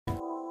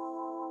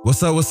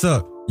What's up, what's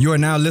up? You are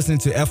now listening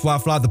to FY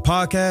Fly the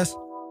podcast,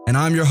 and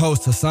I'm your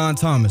host, Hassan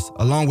Thomas,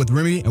 along with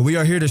Remy, and we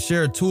are here to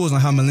share tools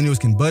on how millennials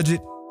can budget,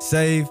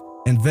 save,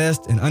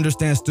 invest, and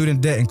understand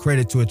student debt and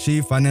credit to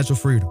achieve financial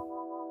freedom.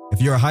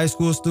 If you're a high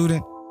school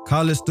student,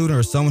 college student,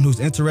 or someone who's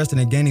interested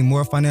in gaining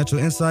more financial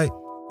insight,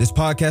 this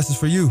podcast is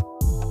for you.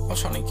 I'm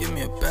tryna give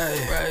me a bag.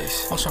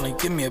 I'm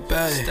tryna give me a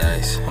bag.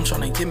 I'm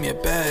tryna give me a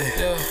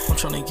bag. I'm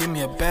tryna give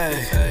me a bag.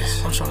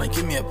 I'm tryna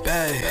give me a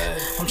bag.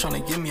 I'm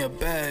tryna give me a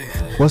bag.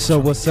 What's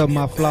up,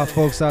 my fly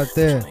folks out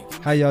there?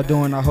 How y'all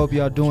doing? I hope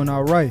y'all doing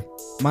all right.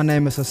 My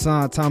name is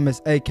Hassan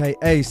Thomas,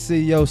 aka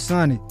CEO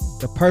Sonny,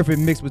 the perfect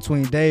mix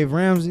between Dave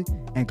Ramsey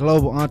and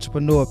global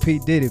entrepreneur P.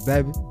 Diddy,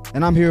 baby.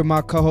 And I'm here with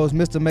my co-host,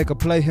 Mr. Make a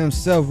Play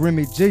himself,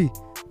 Remy G.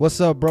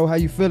 What's up, bro? How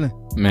you feeling?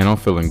 Man, I'm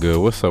feeling good.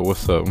 What's up?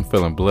 I'm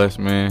feeling blessed,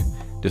 man.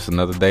 Just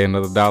another day,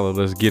 another dollar.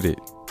 Let's get it.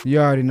 You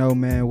already know,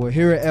 man. Well,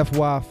 here at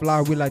FY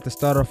Fly, we like to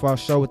start off our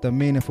show with a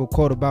meaningful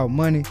quote about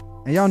money.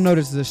 And y'all know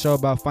this is a show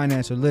about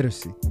financial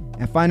literacy.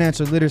 And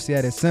financial literacy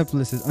at its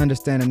simplest is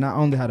understanding not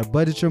only how to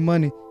budget your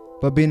money,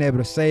 but being able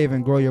to save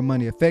and grow your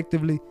money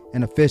effectively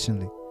and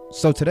efficiently.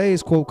 So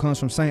today's quote comes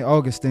from St.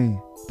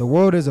 Augustine. The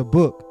world is a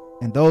book,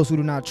 and those who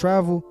do not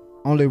travel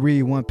only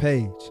read one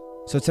page.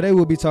 So today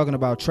we'll be talking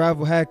about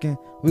travel hacking.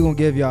 We're going to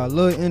give y'all a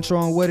little intro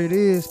on what it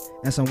is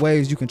and some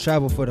ways you can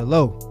travel for the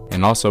low.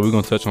 And also we're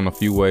going to touch on a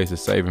few ways to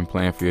save and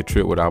plan for your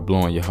trip without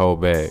blowing your whole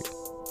bag.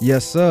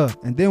 Yes, sir.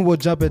 And then we'll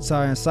jump into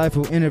our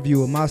insightful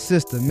interview with my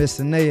sister, Miss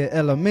Sanaya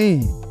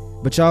El-Amin.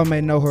 But y'all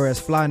may know her as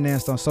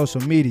Flynanced on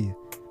social media.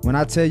 When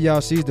I tell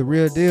y'all she's the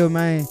real deal,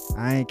 man,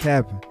 I ain't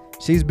capping.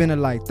 She's been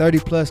in like 30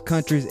 plus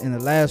countries in the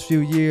last few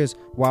years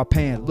while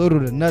paying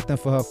little to nothing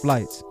for her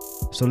flights.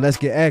 So let's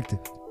get active.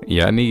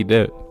 Yeah, I need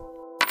that.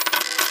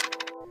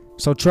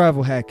 So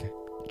travel hacking.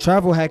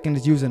 Travel hacking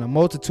is using a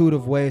multitude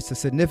of ways to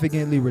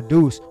significantly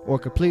reduce or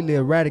completely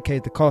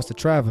eradicate the cost of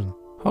traveling.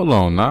 Hold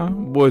on now.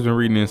 Boys been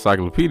reading the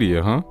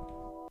encyclopedia, huh?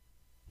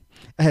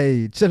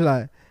 Hey, chill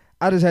out.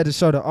 I just had to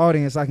show the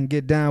audience I can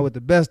get down with the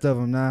best of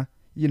them now.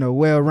 You know,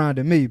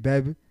 well-rounded me,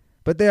 baby.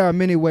 But there are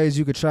many ways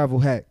you could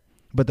travel hack.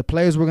 But the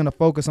plays we're going to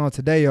focus on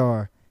today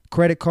are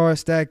credit card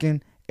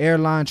stacking,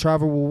 airline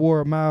travel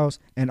reward miles,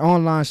 and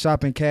online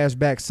shopping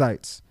cashback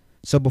sites.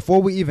 So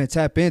before we even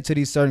tap into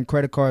these certain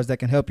credit cards that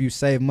can help you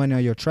save money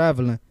on your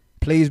traveling,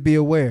 please be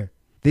aware.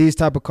 These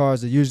type of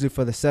cards are usually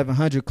for the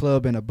 700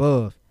 club and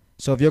above.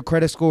 So if your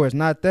credit score is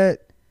not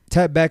that,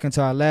 tap back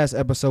into our last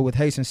episode with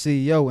Haitian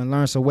CEO and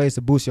learn some ways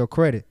to boost your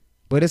credit.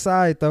 But it's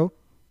alright though.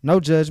 No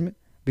judgment,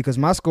 because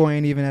my score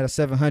ain't even at a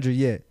 700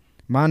 yet.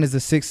 Mine is a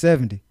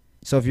 670.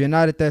 So if you're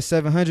not at that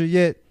 700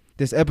 yet,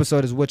 this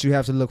episode is what you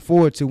have to look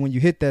forward to when you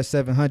hit that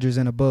 700s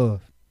and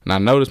above. Now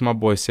notice my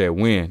boy said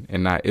when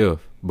and not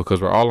if,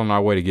 because we're all on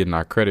our way to getting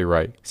our credit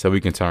right so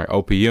we can turn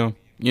OPM,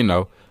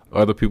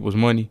 other people's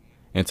money,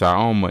 into our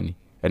own money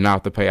and not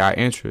have to pay our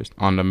interest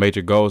on the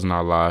major goals in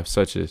our lives,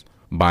 such as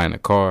buying a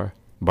car,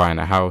 buying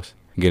a house,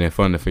 getting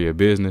funding for your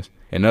business,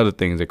 and other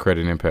things that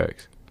credit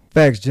impacts.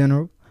 Facts,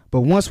 General.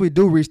 But once we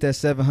do reach that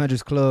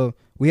 700s club,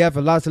 we have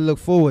a lot to look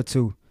forward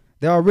to.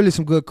 There are really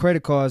some good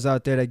credit cards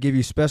out there that give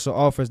you special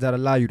offers that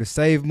allow you to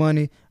save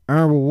money,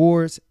 earn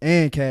rewards,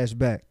 and cash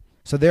back.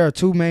 So there are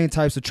two main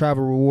types of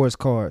travel rewards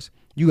cards.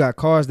 You got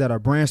cards that are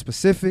brand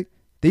specific.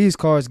 These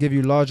cards give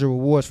you larger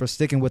rewards for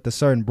sticking with a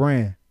certain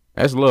brand.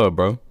 That's love,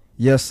 bro.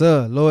 Yes,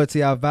 sir. Loyalty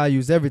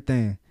outvalues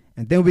everything.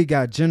 And then we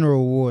got general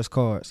rewards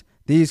cards.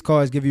 These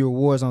cards give you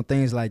rewards on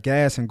things like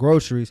gas and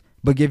groceries,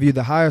 but give you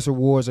the highest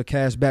rewards or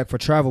cash back for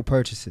travel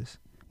purchases.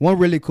 One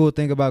really cool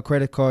thing about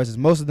credit cards is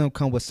most of them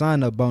come with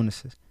sign-up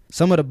bonuses.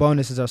 Some of the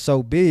bonuses are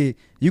so big,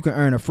 you can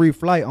earn a free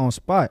flight on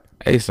spot.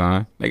 Hey,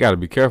 son, they got to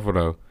be careful,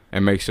 though,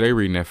 and make sure they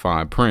reading that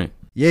fine print.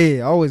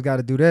 Yeah, always got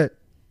to do that.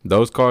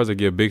 Those cards that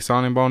give big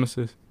signing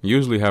bonuses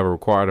usually have a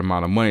required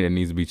amount of money that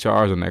needs to be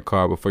charged on that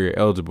card before you're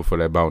eligible for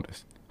that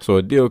bonus. So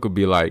a deal could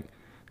be like,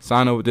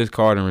 sign up with this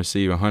card and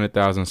receive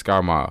 100,000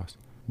 Sky Miles.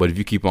 But if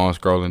you keep on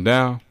scrolling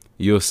down,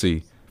 you'll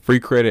see free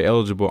credit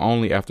eligible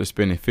only after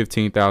spending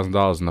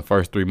 $15,000 in the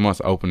first 3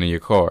 months opening your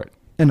card.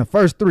 In the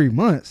first 3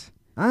 months?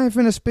 I ain't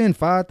finna spend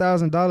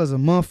 $5,000 a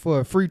month for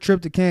a free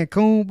trip to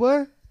Cancun,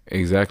 boy.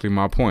 Exactly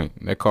my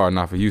point. That card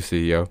not for you,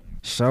 CEO.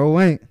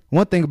 Sure ain't.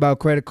 One thing about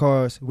credit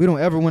cards, we don't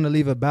ever want to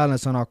leave a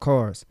balance on our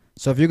cards.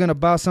 So if you're going to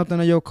buy something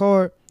on your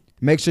card,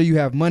 make sure you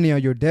have money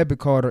on your debit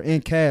card or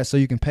in cash so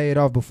you can pay it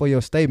off before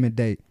your statement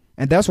date.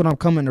 And that's what I'm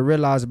coming to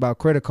realize about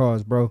credit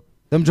cards, bro.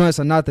 Them joints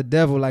are not the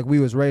devil like we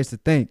was raised to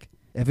think.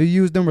 If you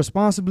use them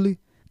responsibly,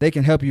 they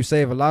can help you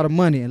save a lot of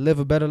money and live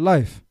a better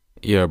life.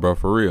 Yeah, bro,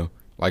 for real.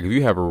 Like if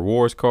you have a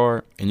rewards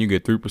card and you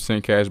get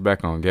 3% cash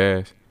back on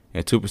gas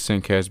and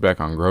 2% cash back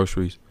on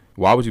groceries,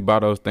 why would you buy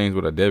those things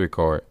with a debit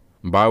card?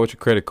 Buy it with your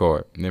credit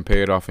card and then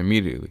pay it off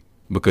immediately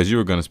because you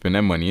were going to spend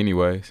that money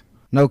anyways.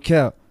 No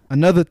cap.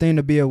 Another thing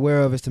to be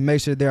aware of is to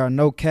make sure there are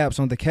no caps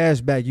on the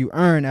cash back you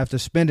earn after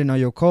spending on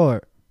your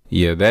card.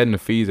 Yeah, that and the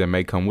fees that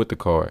may come with the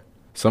card.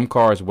 Some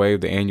cards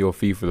waive the annual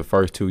fee for the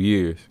first 2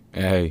 years.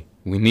 And hey,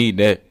 we need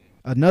that.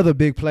 Another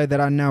big play that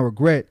I now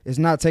regret is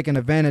not taking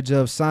advantage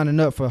of signing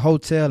up for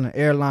hotel and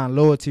airline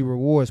loyalty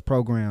rewards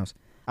programs.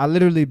 I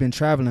literally been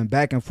traveling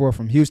back and forth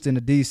from Houston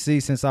to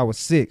DC since I was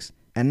 6,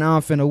 and now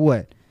I'm finna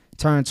what?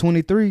 Turn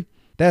 23?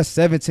 That's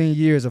 17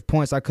 years of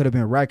points I could have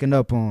been racking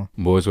up on.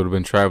 Boys would have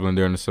been traveling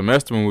during the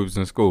semester when we was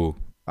in school.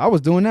 I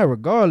was doing that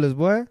regardless,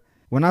 boy.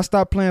 When I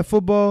stopped playing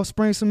football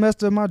spring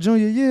semester of my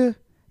junior year,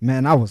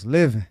 man, I was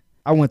living.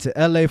 I went to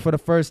LA for the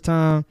first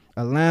time,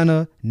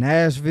 Atlanta,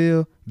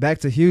 Nashville, back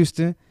to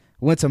Houston,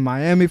 went to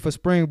Miami for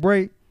spring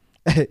break.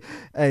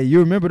 Hey, you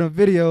remember them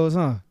videos,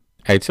 huh?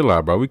 Hey, chill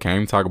out, bro. We can't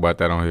even talk about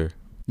that on here.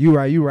 You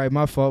right.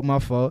 My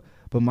fault.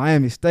 But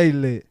Miami stayed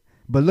lit.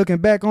 But looking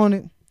back on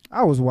it,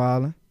 I was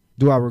wildin'.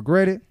 Do I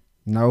regret it?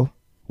 No.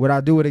 Would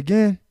I do it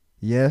again?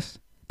 Yes.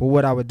 But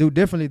what I would do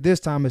differently this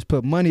time is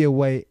put money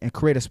away and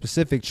create a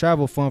specific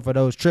travel fund for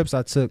those trips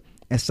I took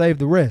and save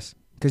the rest.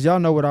 Because y'all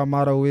know what our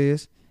motto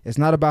is. It's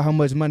not about how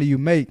much money you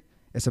make.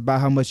 It's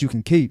about how much you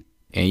can keep.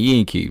 And you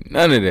ain't keep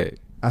none of that.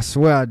 I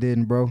swear I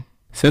didn't, bro.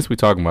 Since we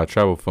talking about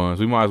travel funds,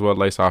 we might as well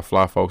lace our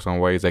fly folks on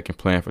ways they can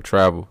plan for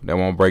travel that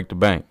won't break the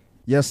bank.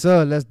 Yes,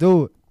 sir. Let's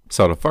do it.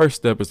 So the first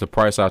step is to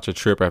price out your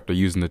trip after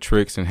using the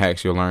tricks and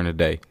hacks you'll learn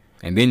today.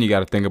 And then you got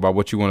to think about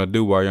what you want to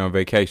do while you're on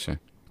vacation.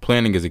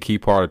 Planning is a key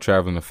part of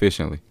traveling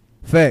efficiently.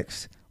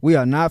 Facts. We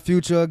are not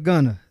future or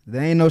gonna.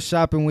 There ain't no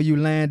shopping when you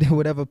land in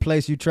whatever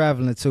place you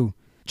traveling to.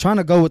 Trying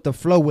to go with the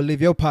flow will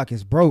leave your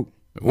pockets broke.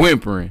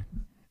 Whimpering.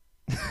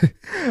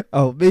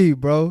 Oh, me,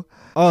 bro.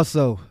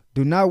 Also,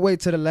 do not wait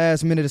till the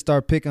last minute to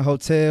start picking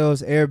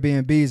hotels,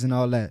 Airbnbs, and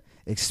all that,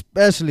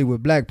 especially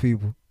with black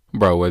people.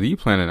 Bro, whether you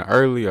planning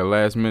early or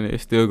last minute,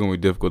 it's still going to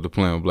be difficult to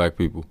plan with black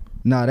people.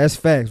 Nah, that's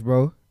facts,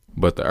 bro.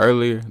 But the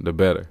earlier, the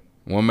better.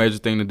 One major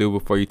thing to do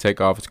before you take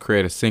off is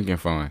create a sinking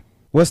fund.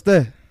 What's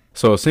that?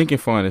 So a sinking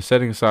fund is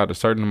setting aside a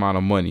certain amount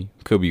of money,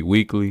 could be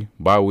weekly,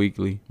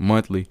 bi-weekly,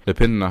 monthly,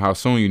 depending on how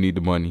soon you need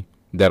the money.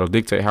 That'll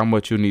dictate how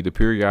much you'll need to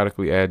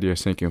periodically add to your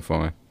sinking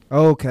fund.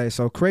 Okay,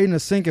 so creating a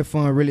sinking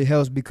fund really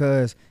helps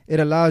because it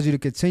allows you to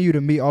continue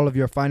to meet all of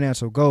your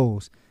financial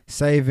goals,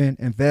 saving,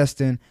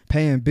 investing,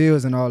 paying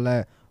bills and all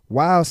that,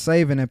 while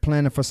saving and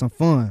planning for some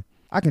fun.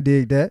 I can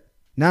dig that.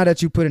 Now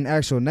that you put an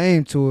actual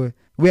name to it,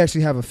 we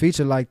actually have a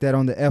feature like that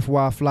on the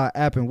FY Fly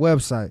app and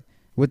website.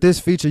 With this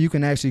feature, you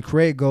can actually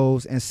create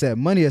goals and set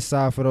money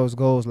aside for those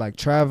goals like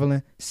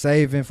traveling,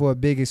 saving for a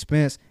big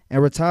expense,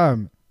 and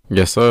retirement.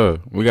 Yes, sir.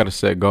 We got to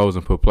set goals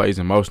and put plays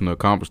in motion to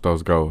accomplish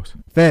those goals.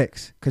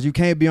 Facts, because you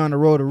can't be on the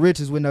road to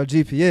riches with no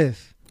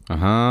GPS.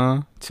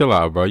 Chill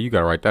out, bro. You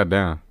got to write that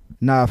down.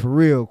 Nah, for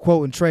real.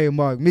 Quote and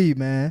trademark me,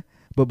 man.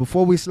 But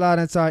before we slide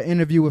into our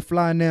interview with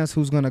Flynance,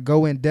 who's going to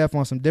go in depth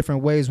on some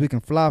different ways we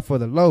can fly for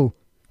the low,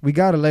 we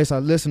got to lace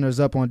our listeners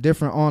up on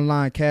different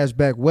online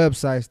cashback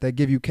websites that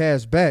give you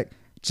cash back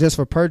just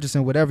for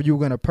purchasing whatever you were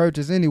going to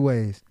purchase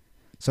anyways.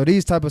 So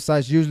these type of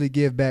sites usually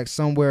give back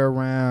somewhere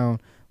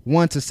around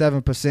 1 to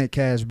 7%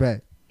 cash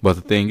back. But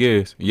the thing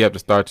is, you have to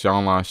start your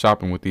online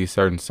shopping with these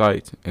certain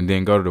sites and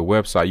then go to the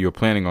website you were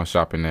planning on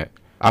shopping at.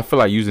 I feel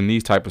like using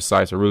these type of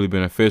sites are really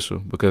beneficial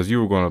because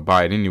you were going to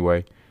buy it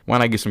anyway. Why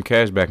not get some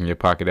cash back in your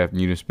pocket after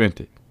you done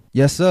spent it?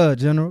 Yes, sir,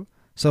 General.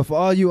 So for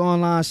all you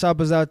online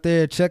shoppers out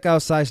there, check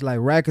out sites like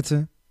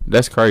Rakuten.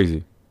 That's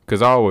crazy,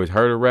 because I always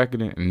heard of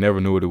Rakuten and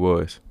never knew what it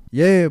was.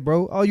 Yeah,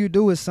 bro. All you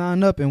do is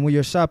sign up, and when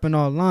you're shopping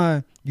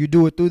online, you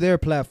do it through their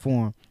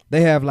platform.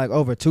 They have like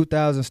over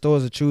 2,000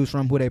 stores to choose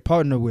from who they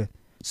partner with.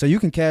 So you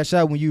can cash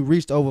out when you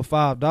reached over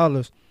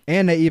 $5,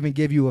 and they even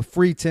give you a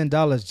free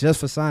 $10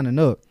 just for signing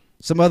up.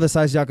 Some other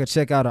sites y'all can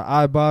check out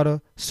are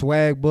Ibotta,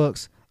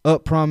 Swagbucks,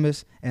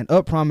 UpPromise, and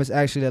UpPromise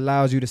actually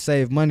allows you to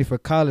save money for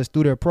college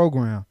through their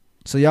program.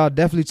 So y'all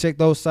definitely check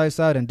those sites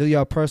out and do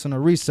your personal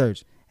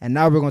research. And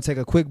now we're going to take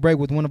a quick break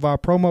with one of our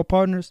promo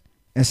partners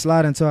and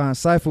slide into our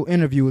insightful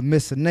interview with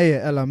Miss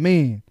Sanaya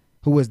El-Amin,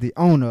 who is the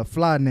owner of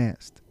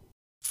Flynance.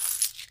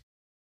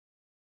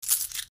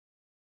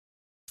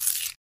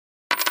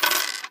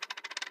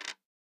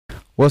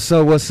 What's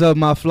up,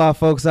 my fly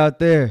folks out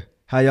there?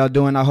 How y'all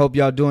doing? I hope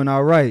y'all doing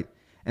all right.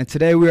 And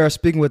today we are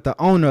speaking with the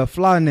owner of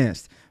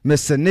Flynance,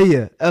 Miss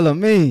Sanaya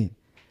El-Amin.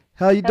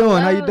 How you doing?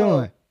 Hello. How you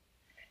doing?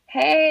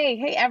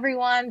 Hey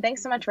everyone.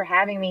 Thanks so much for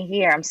having me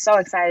here. I'm so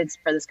excited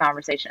for this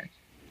conversation.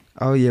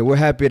 Oh yeah, we're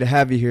happy to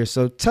have you here.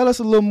 So tell us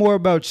a little more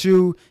about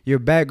you, your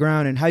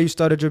background, and how you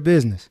started your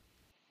business.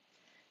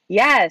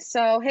 Yeah,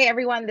 so hey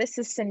everyone, this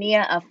is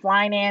Sanaya of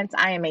Flynance.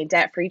 I am a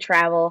debt-free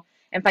travel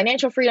and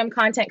financial freedom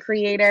content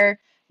creator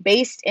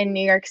based in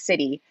New York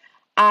City.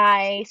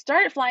 I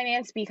started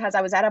Flynance because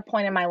I was at a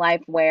point in my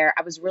life where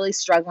I was really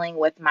struggling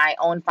with my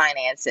own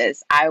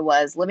finances. I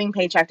was living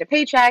paycheck to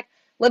paycheck,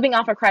 living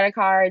off of credit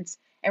cards,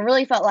 and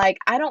really felt like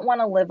I don't want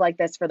to live like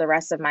this for the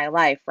rest of my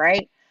life,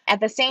 right? At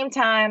the same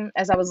time,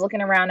 as I was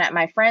looking around at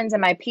my friends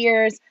and my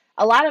peers,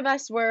 a lot of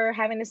us were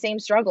having the same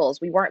struggles.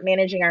 We weren't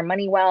managing our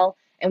money well,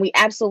 and we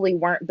absolutely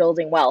weren't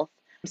building wealth.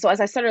 So as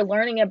I started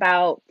learning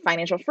about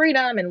financial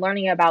freedom and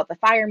learning about the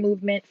FIRE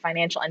movement,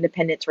 financial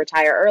independence,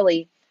 retire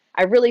early,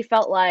 I really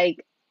felt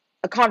like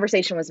a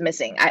conversation was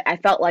missing. I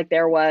felt like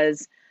there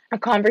was a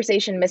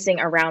conversation missing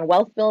around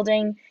wealth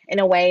building in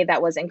a way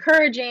that was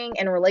encouraging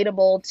and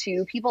relatable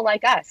to people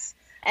like us.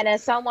 And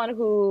as someone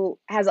who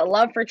has a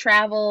love for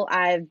travel,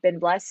 I've been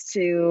blessed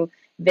to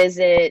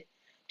visit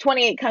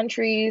 28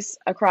 countries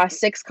across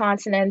 6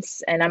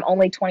 continents, and I'm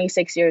only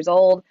 26 years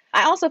old.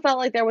 I also felt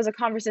like there was a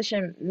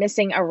conversation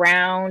missing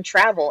around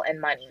travel and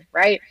money,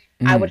 right?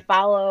 I would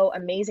follow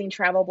amazing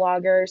travel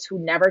bloggers who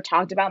never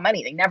talked about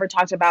money. They never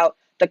talked about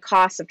the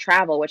cost of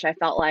travel, which I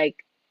felt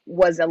like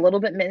was a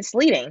little bit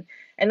misleading.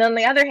 And then on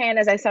the other hand,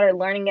 as I started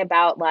learning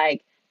about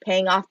like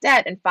paying off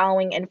debt and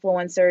following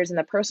influencers in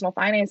the personal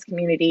finance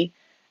community,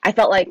 I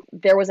felt like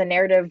there was a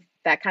narrative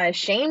that kind of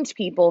shamed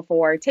people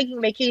for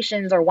taking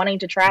vacations or wanting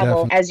to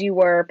travel Definitely. as you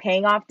were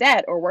paying off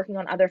debt or working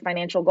on other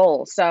financial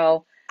goals.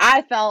 So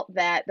I felt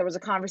that there was a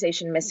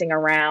conversation missing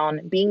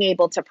around being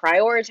able to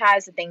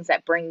prioritize the things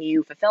that bring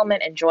you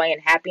fulfillment and joy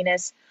and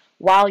happiness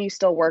while you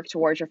still work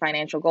towards your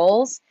financial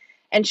goals,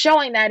 and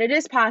showing that it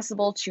is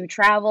possible to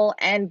travel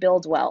and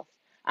build wealth,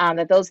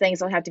 that those things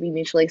don't have to be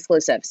mutually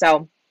exclusive.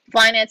 So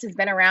finance has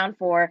been around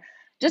for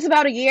just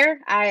about a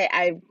year.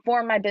 I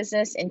formed my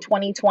business in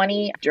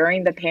 2020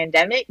 during the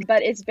pandemic,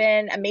 but it's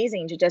been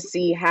amazing to just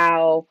see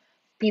how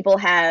people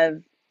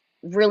have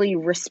really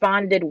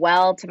responded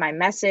well to my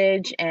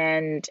message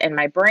and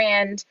my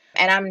brand.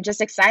 And I'm just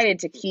excited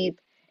to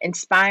keep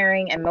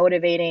inspiring and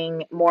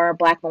motivating more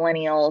Black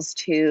millennials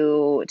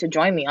to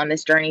join me on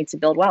this journey to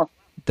build wealth.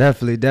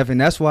 Definitely,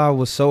 definitely. That's why I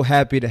was so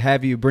happy to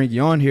have you bring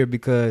you on here,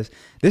 because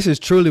this is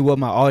truly what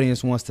my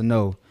audience wants to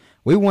know.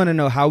 We want to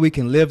know how we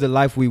can live the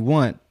life we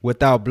want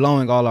without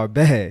blowing all our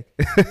bag.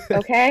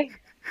 Okay.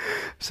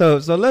 So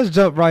let's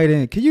jump right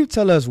in. Can you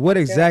tell us what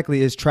Sure.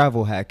 exactly is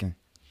travel hacking?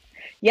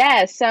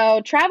 Yeah,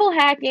 so travel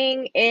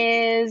hacking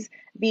is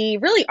the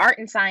really art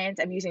and science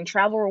of using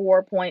travel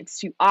reward points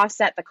to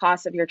offset the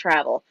cost of your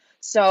travel.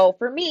 So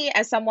for me,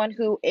 as someone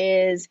who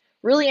is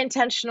really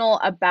intentional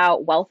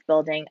about wealth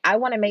building, I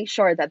want to make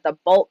sure that the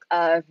bulk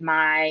of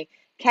my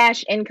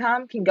cash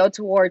income can go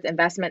towards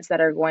investments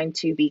that are going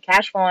to be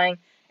cash flowing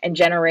and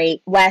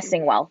generate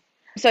lasting wealth.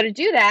 So to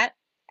do that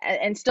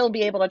and still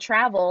be able to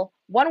travel,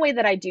 one way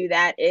that I do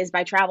that is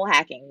by travel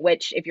hacking,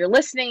 which if you're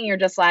listening, you're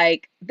just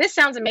like, this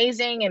sounds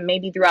amazing. And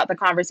maybe throughout the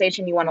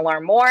conversation, you want to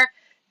learn more.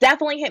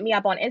 Definitely hit me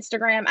up on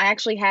Instagram. I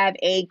actually have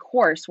a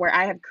course where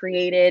I have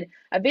created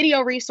a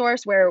video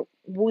resource where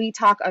we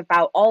talk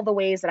about all the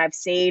ways that I've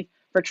saved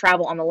for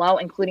travel on the low,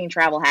 including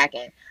travel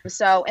hacking.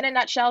 So, in a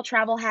nutshell,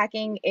 travel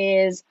hacking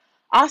is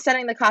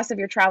offsetting the cost of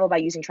your travel by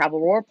using travel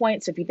reward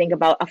points. So if you think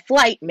about a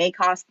flight may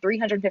cost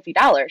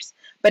 $350,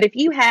 but if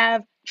you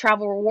have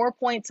travel reward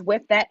points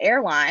with that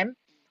airline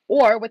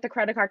or with the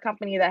credit card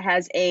company that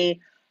has a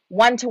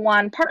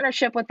one-to-one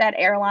partnership with that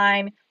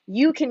airline,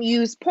 you can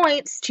use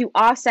points to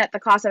offset the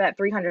cost of that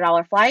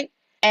 $300 flight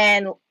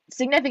and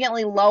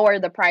significantly lower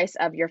the price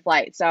of your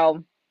flight.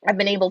 So I've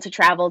been able to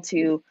travel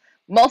to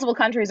multiple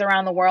countries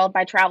around the world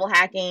by travel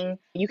hacking.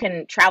 You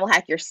can travel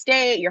hack your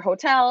stay, your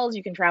hotels,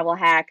 you can travel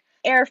hack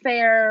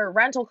airfare,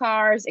 rental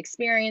cars,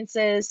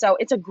 experiences. So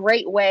it's a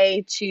great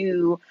way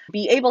to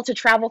be able to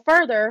travel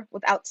further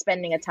without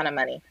spending a ton of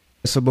money.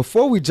 So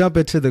before we jump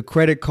into the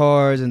credit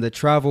cards and the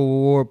travel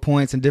reward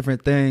points and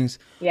different things,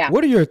 Yeah.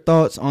 what are your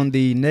thoughts on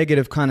the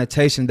negative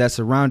connotation that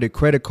surrounded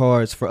credit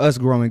cards for us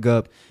growing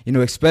up,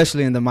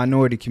 especially in the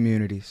minority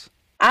communities?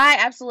 I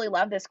absolutely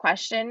love this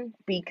question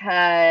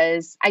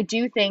because I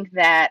do think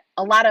that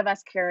a lot of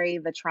us carry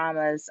the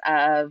traumas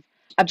of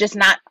just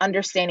not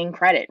understanding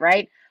credit,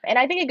 right? And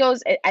I think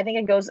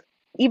it goes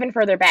even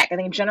further back. I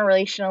think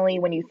generationally,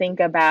 when you think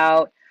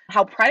about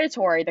how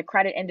predatory the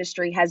credit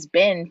industry has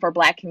been for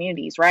Black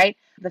communities, right?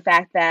 The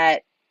fact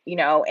that,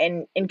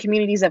 in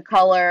communities of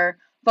color,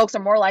 folks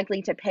are more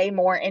likely to pay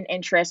more in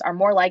interest, are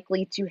more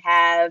likely to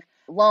have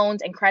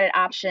loans and credit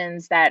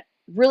options that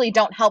really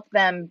don't help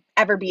them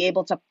ever be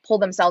able to pull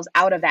themselves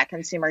out of that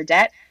consumer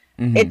debt.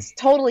 It's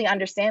totally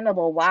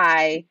understandable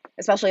why,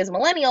 especially as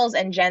millennials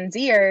and Gen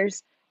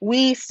Zers,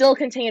 we still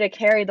continue to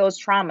carry those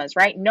traumas,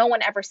 right? No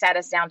one ever sat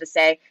us down to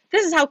say,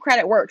 this is how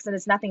credit works and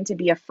it's nothing to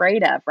be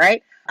afraid of,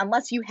 right?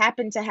 Unless you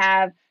happen to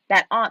have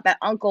that aunt, that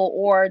uncle,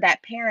 or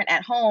that parent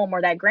at home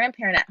or that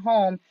grandparent at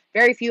home,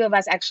 very few of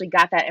us actually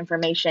got that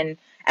information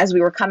as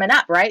we were coming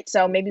up, right?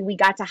 So maybe we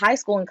got to high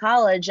school and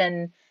college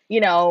and,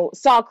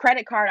 saw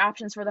credit card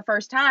options for the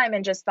first time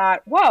and just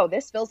thought, whoa,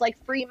 this feels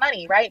like free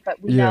money, right?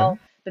 But we Yeah. know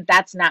that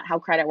that's not how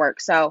credit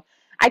works. So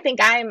I think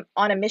I'm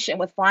on a mission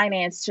with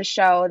finance to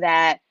show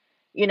that,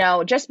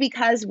 just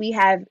because we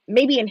have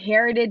maybe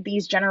inherited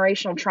these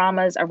generational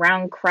traumas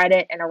around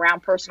credit and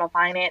around personal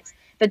finance,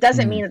 that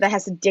doesn't mean that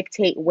has to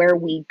dictate where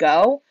we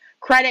go.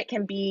 Credit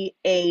can be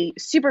a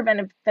super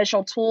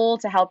beneficial tool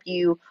to help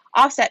you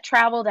offset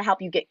travel, to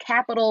help you get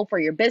capital for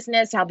your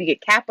business, to help you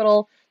get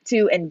capital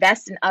to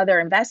invest in other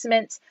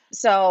investments.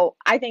 So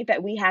I think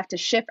that we have to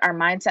shift our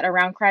mindset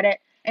around credit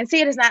and see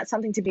it as not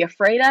something to be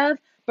afraid of,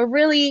 but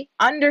really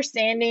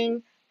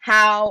understanding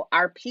how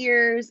our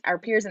peers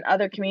in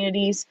other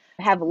communities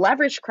have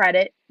leveraged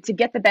credit to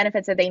get the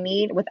benefits that they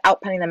need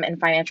without putting them in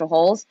financial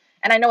holes.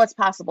 And I know it's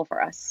possible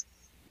for us.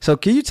 So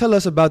can you tell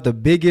us about the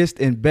biggest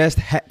and best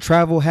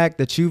travel hack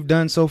that you've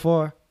done so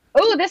far?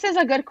 Oh, this is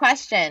a good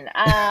question.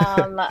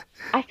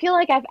 I feel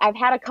like I've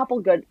had a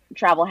couple good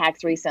travel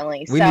hacks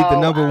recently. We need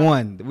the number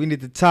one. We need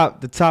the top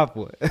one. The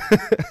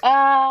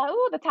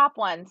top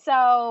one.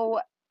 So,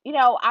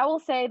 I will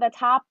say the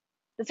top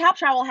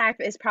travel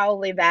hack is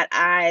probably that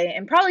I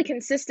am probably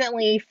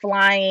consistently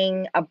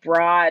flying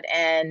abroad,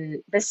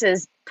 and this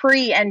is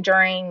pre and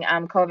during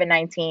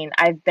COVID-19.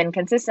 I've been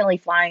consistently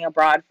flying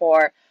abroad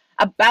for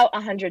about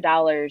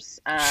 $100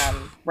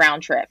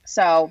 round trip.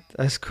 So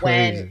that's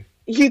crazy. When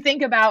you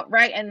think about,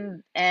 right,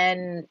 and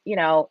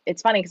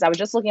it's funny because I was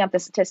just looking up the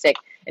statistic.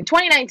 In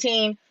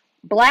 2019,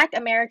 Black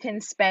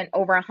Americans spent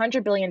over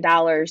 $100 billion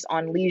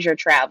on leisure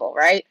travel,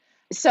 right?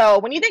 So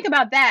when you think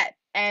about that,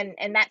 and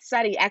that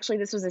study, actually,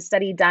 this was a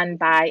study done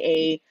by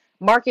a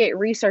market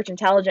research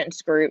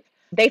intelligence group.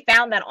 They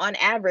found that on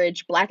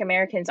average, Black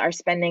Americans are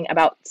spending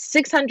about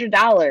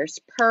 $600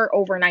 per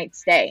overnight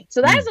stay.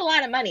 So that is a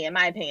lot of money, in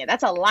my opinion.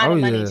 That's a lot of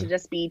money to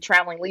just be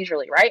traveling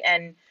leisurely, right?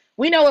 And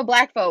we know with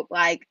Black folk,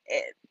 like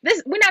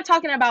this, we're not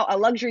talking about a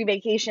luxury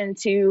vacation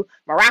to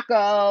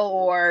Morocco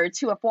or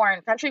to a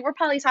foreign country. We're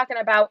probably talking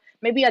about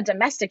maybe a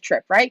domestic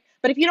trip, right?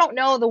 But if you don't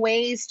know the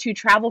ways to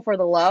travel for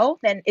the low,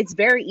 then it's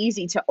very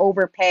easy to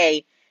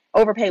overpay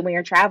when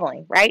you're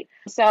traveling, right?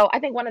 So I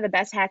think one of the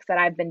best hacks that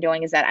I've been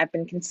doing is that I've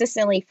been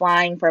consistently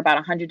flying for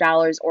about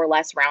 $100 or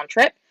less round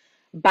trip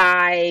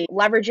by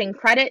leveraging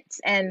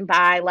credits and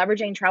by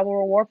leveraging travel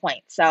reward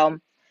points. So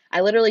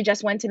I literally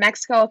just went to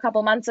Mexico a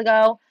couple months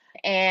ago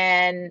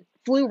and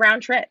flew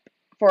round trip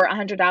for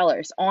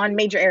 $100 on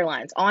major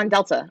airlines, on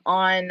Delta,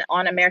 on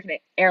American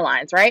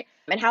Airlines, right?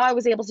 And how I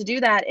was able to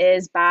do that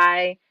is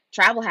by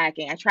travel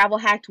hacking. I travel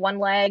hacked one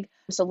leg.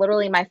 So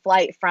literally my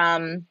flight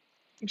from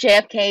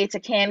JFK to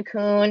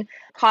Cancun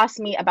cost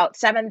me about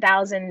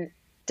 7,000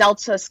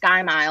 Delta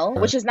Sky Mile,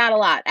 which is not a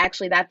lot.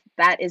 Actually,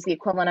 that is the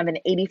equivalent of an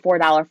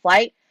 $84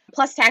 flight,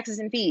 plus taxes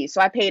and fees.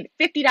 So I paid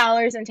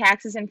 $50 in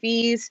taxes and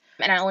fees,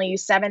 and I only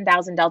used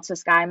 7,000 Delta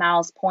Sky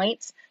Miles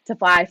points to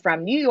fly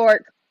from New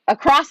York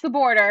across the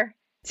border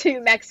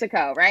to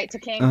Mexico, right, to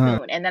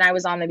Cancun. And then I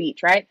was on the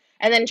beach, right?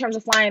 And then in terms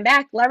of flying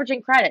back,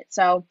 leveraging credit.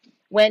 So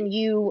when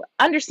you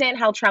understand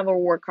how travel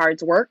reward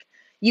cards work,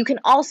 you can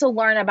also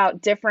learn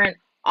about different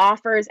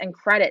offers and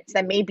credits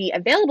that may be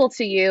available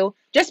to you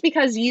just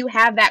because you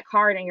have that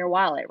card in your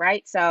wallet,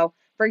 right? So,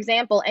 for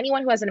example,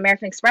 anyone who has an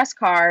American Express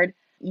card,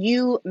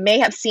 you may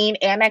have seen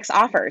Amex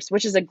offers,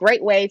 which is a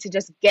great way to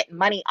just get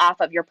money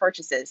off of your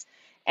purchases.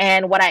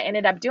 And what I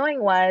ended up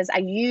doing was I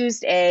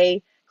used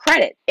a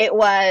credit.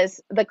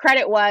 The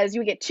credit was you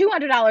would get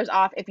 $200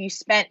 off if you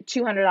spent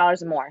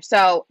 $200 or more.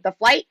 So the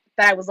flight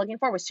that I was looking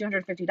for was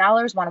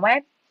 $250 one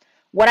way.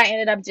 What I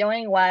ended up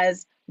doing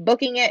was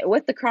booking it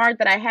with the card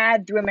that I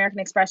had through American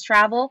Express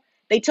Travel.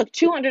 They took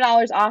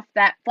 $200 off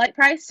that flight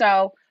price,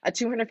 so a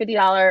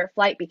 $250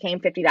 flight became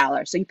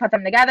 $50. So you put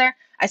them together.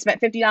 I spent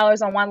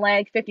 $50 on one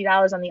leg,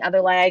 $50 on the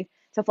other leg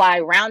to fly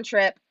round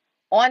trip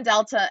on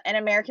Delta and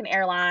American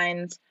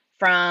Airlines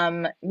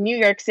from New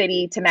York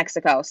City to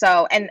Mexico.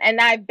 So, and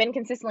I've been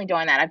consistently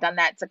doing that. I've done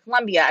that to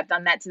Colombia. I've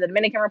done that to the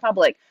Dominican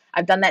Republic.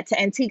 I've done that to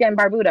Antigua and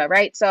Barbuda,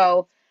 right?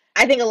 So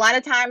I think a lot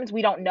of times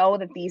we don't know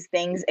that these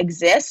things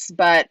exist,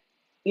 but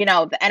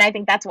and I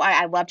think that's why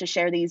I love to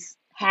share these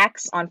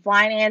hacks on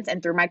Flynanced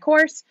and through my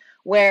course,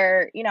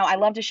 where, I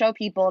love to show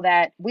people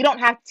that we don't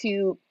have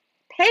to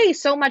pay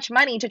so much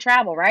money to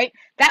travel, right?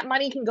 That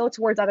money can go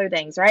towards other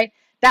things, right?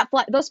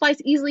 Those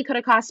flights easily could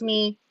have cost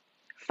me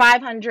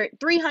 $300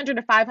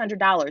 to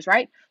 $500,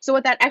 right? So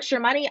with that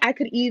extra money, I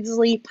could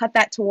easily put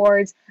that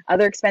towards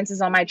other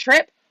expenses on my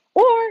trip,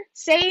 or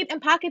save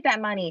and pocket that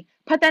money,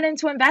 put that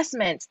into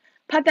investments,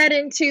 put that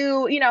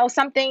into,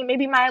 something,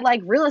 maybe my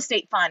like real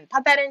estate fund,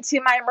 put that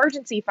into my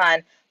emergency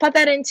fund, put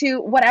that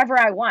into whatever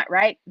I want,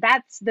 right?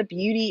 That's the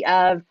beauty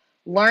of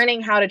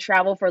learning how to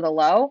travel for the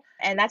low.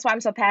 And that's why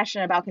I'm so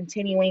passionate about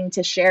continuing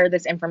to share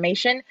this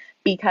information,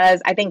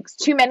 because I think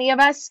too many of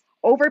us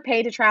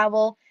overpay to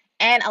travel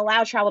and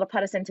allow travel to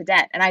put us into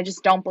debt. And I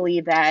just don't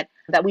believe that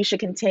we should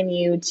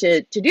continue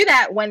to do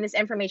that when this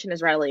information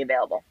is readily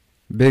available.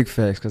 Big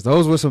facts, because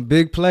those were some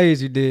big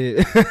plays you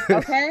did.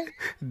 Okay.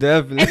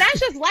 Definitely. And that's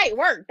just light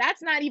work.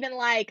 That's not even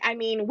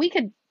we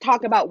could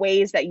talk about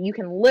ways that you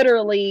can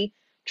literally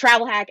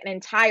travel hack an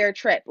entire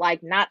trip,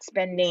 like not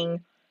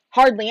spending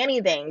hardly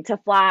anything to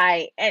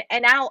fly.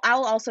 And I'll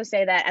also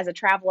say that as a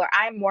traveler,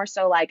 I'm more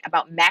so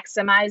about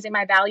maximizing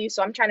my value.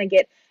 So I'm trying to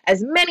get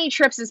as many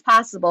trips as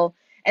possible.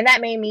 And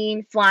that may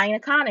mean flying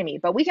economy.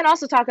 But we can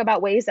also talk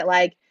about ways that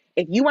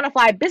if you want to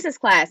fly business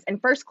class and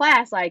first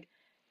class,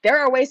 there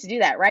are ways to do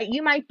that, right?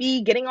 You might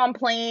be getting on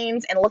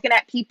planes and looking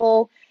at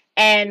people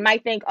and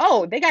might think,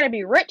 oh, they got to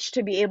be rich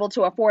to be able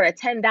to afford a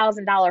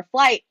 $10,000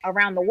 flight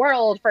around the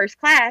world first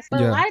class.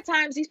 But a lot of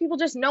times these people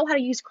just know how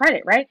to use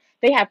credit, right?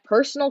 They have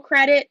personal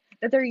credit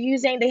that they're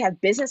using. They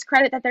have business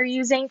credit that they're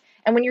using.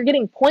 And when you're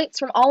getting points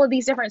from all of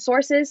these different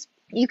sources,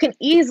 you can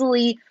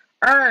easily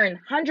earn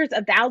hundreds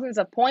of thousands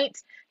of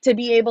points to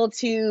be able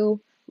to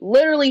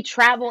literally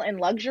travel in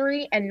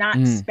luxury and not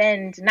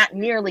spend not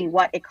nearly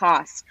what it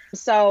costs.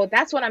 So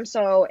that's what I'm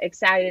so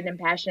excited and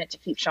passionate to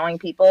keep showing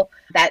people,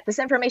 that this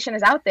information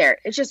is out there.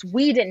 It's just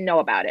we didn't know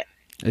about it.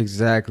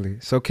 Exactly.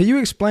 So can you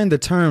explain the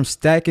term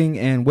stacking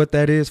and what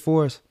that is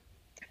for us?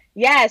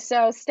 Yeah,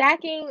 so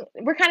stacking,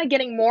 we're kind of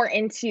getting more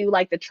into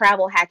like the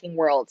travel hacking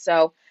world.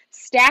 So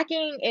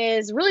stacking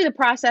is really the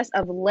process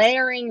of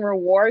layering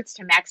rewards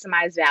to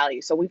maximize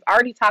value. So we've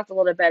already talked a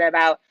little bit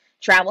about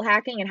travel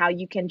hacking and how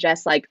you can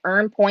just like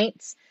earn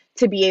points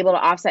to be able to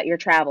offset your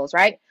travels,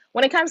 right?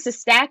 When it comes to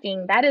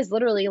stacking, that is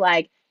literally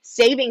like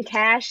saving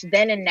cash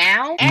then and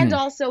now, and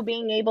also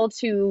being able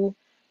to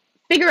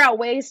figure out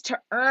ways to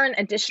earn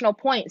additional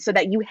points so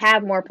that you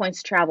have more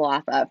points to travel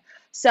off of.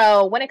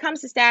 So when it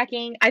comes to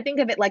stacking, I think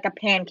of it like a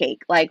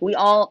pancake. Like we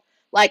all,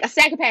 like a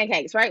stack of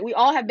pancakes, right? We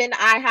all have been to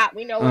IHOP.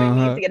 We know what it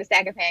means to get a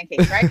stack of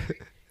pancakes, right?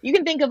 You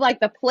can think of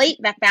like the plate,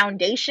 that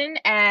foundation,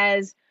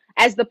 as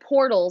the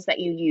portals that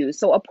you use.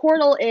 So a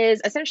portal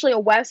is essentially a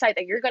website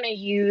that you're going to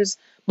use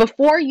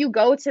before you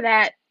go to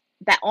that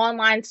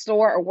online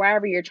store or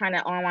wherever you're trying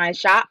to online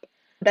shop,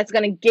 that's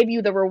going to give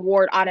you the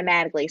reward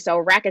automatically.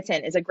 So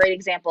Rakuten is a great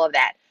example of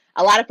that.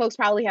 A lot of folks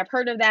probably have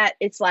heard of that.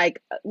 It's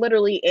like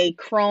literally a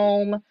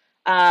Chrome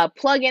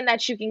plugin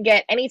that you can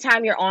get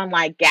anytime you're on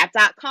like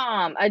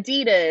Gap.com,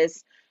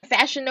 Adidas,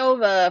 Fashion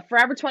Nova,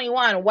 Forever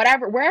 21,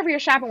 whatever, wherever you're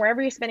shopping,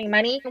 wherever you're spending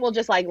money, it will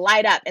just like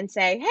light up and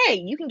say, hey,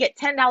 you can get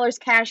 $10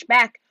 cash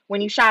back when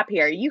you shop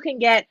here. You can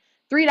get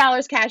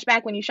 $3 cash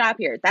back when you shop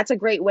here. That's a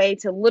great way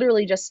to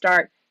literally just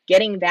start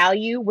getting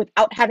value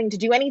without having to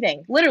do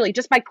anything. Literally,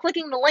 just by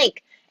clicking the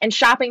link and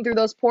shopping through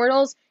those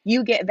portals,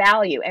 you get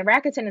value. And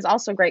Rakuten is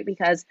also great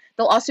because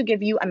they'll also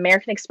give you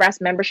American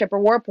Express membership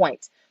reward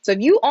points. So if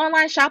you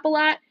online shop a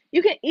lot,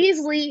 you can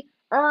easily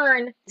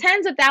earn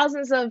tens of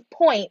thousands of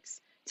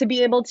points to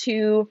be able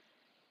to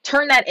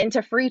turn that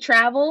into free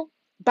travel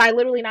by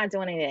literally not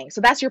doing anything.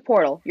 So that's your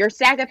portal. Your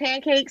stack of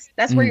pancakes,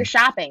 that's where you're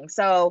shopping.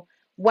 So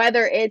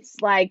whether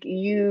it's like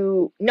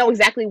you know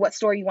exactly what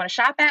store you want to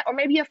shop at, or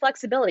maybe you have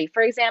flexibility.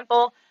 For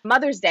example,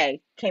 Mother's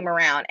Day came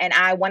around and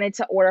I wanted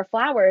to order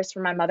flowers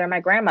for my mother and my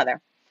grandmother.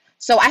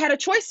 So I had a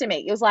choice to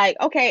make. It was like,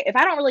 okay, if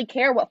I don't really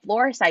care what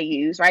florist I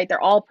use, right?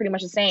 They're all pretty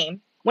much the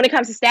same. When it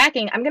comes to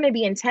stacking, I'm going to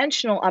be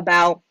intentional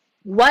about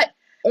what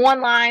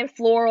online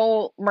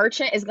floral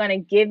merchant is going to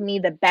give me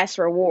the best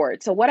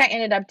reward. So what I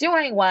ended up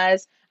doing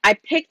was I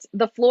picked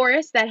the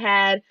florist that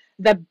had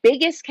the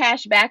biggest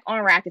cash back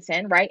on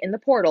Rakuten, right, in the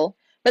portal.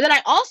 But then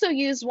I also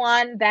used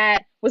one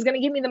that was going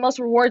to give me the most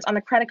rewards on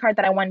the credit card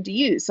that I wanted to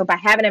use. So by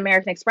having an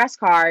American Express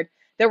card,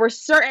 there were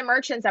certain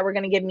merchants that were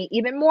going to give me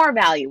even more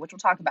value, which we'll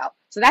talk about.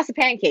 So that's a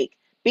pancake.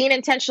 Being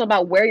intentional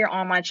about where you're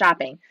online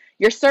shopping.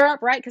 Your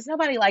syrup, right? Because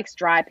nobody likes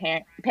dry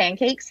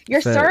pancakes.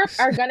 Your syrup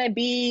are going to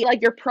be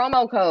like your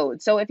promo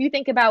code. So if you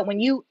think about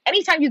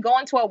anytime you go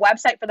into a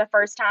website for the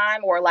first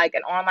time or like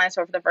an online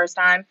store for the first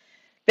time,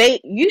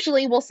 they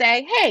usually will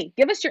say, hey,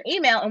 give us your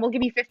email and we'll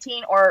give you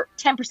 15 or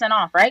 10%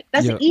 off, right?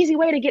 That's an easy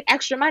way to get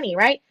extra money,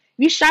 right?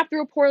 If you shop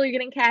through a portal, you're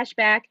getting cash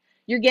back.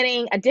 You're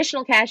getting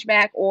additional cash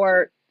back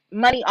or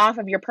money off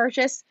of your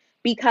purchase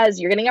because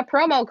you're getting a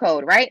promo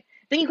code, right?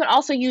 Then you can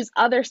also use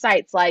other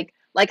sites like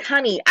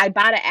Honey,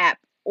 Ibotta app,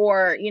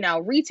 or,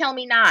 Retail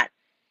Me Not.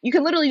 You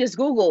can literally just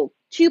Google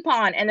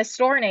coupon and a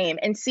store name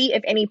and see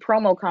if any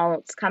promo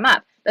codes come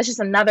up. That's just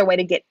another way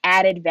to get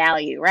added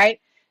value, right?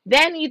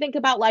 Then you think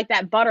about like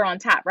that butter on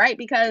top, right?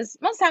 Because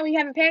most of the time when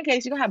you're having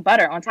pancakes, you're going to have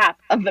butter on top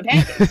of the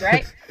pancakes,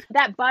 right?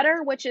 That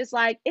butter, which is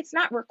like, it's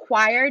not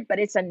required, but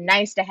it's a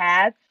nice to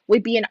have,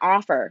 would be an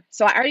offer.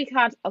 So I already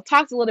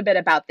talked a little bit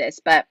about this,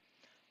 but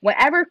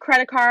whatever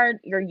credit card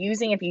you're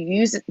using, if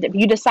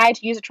you decide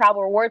to use a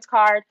travel rewards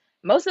card,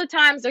 most of the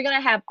times they're going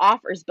to have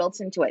offers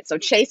built into it. So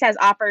Chase has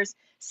offers,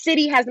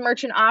 Citi has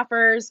merchant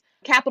offers,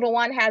 Capital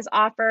One has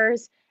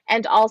offers,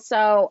 and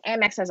also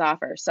Amex has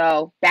offers.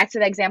 So back to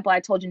the example I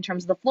told you in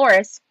terms of the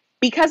florist,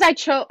 because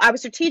I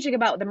was strategic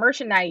about the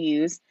merchant I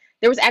used,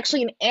 there was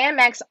actually an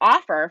Amex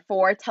offer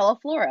for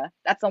Teleflora.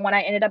 That's the one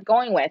I ended up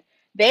going with.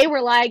 They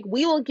were like,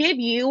 we will give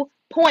you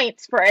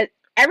points for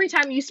every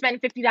time you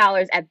spend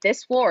 $50 at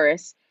this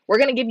florist, we're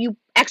going to give you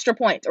extra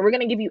points, or we're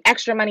going to give you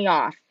extra money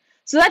off.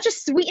 So that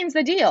just sweetens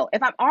the deal.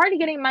 If I'm already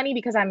getting money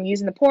because I'm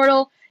using the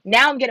portal,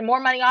 now I'm getting more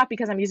money off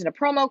because I'm using a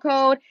promo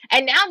code,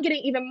 and now I'm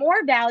getting even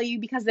more value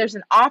because there's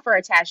an offer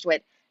attached to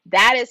it.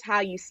 That is how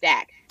you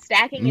stack.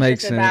 Stacking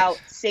is just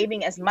about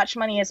saving as much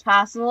money as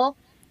possible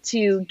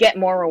to get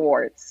more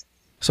rewards.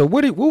 So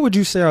what would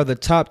you say are the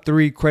top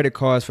 3 credit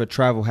cards for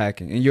travel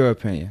hacking, in your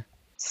opinion?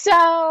 So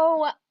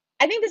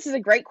I think this is a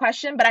great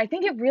question, but I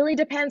think it really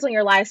depends on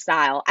your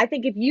lifestyle. I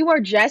think if you are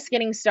just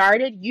getting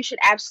started, you should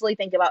absolutely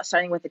think about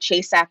starting with the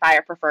Chase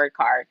Sapphire Preferred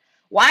card.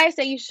 Why I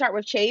say you should start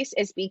with Chase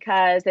is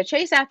because the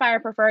Chase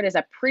Sapphire Preferred is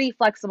a pretty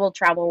flexible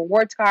travel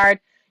rewards card.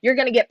 You're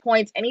going to get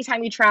points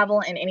anytime you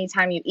travel and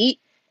anytime you eat,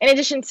 in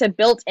addition to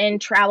built-in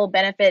travel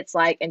benefits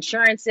like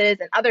insurances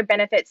and other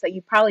benefits that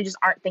you probably just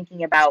aren't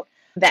thinking about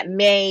that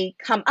may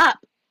come up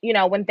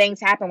when things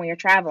happen when you're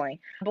traveling.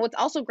 But what's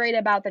also great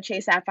about the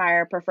Chase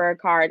Sapphire Preferred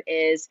card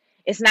is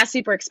it's not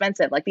super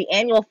expensive. Like the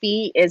annual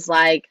fee is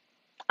like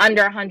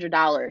under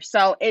 $100.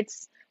 So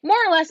it's more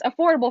or less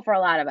affordable for a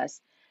lot of us.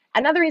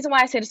 Another reason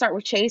why I say to start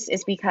with Chase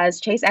is because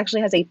Chase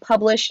actually has a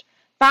published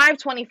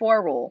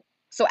 524 rule.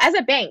 So as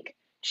a bank,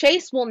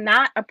 Chase will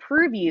not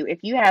approve you if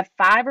you have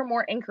 5 or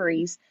more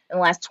inquiries in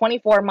the last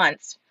 24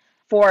 months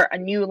for a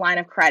new line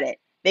of credit.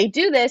 They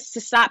do this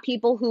to stop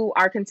people who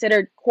are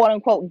considered quote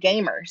unquote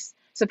gamers.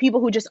 So people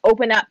who just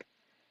open up,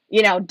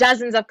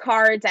 dozens of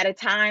cards at a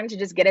time to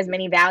just get as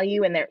many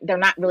value, and they're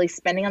not really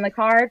spending on the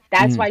card.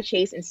 That's why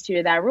Chase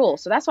instituted that rule.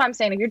 So that's why I'm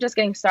saying if you're just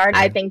getting started,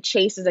 I think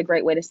Chase is a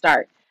great way to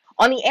start.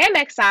 On the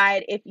Amex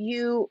side, if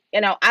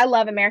I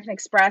love American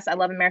Express. I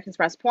love American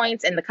Express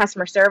points and the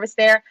customer service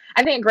there.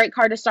 I think a great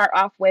card to start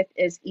off with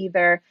is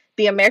either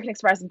the American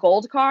Express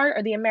Gold card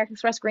or the American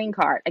Express Green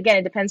card. Again,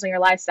 it depends on your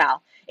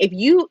lifestyle. If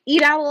you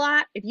eat out a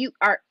lot, if you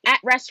are at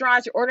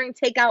restaurants, you're ordering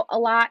takeout a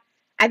lot,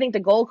 I think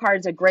the Gold card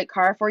is a great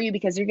card for you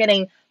because you're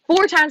getting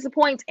 4 times the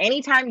points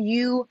anytime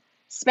you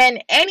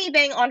spend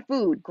anything on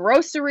food,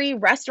 grocery,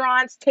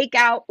 restaurants,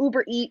 takeout,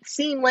 Uber Eats,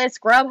 Seamless,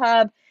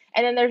 Grubhub.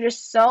 And then there's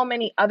just so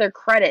many other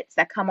credits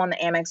that come on the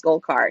Amex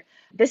Gold card.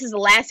 This is the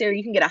last year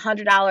you can get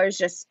 $100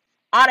 just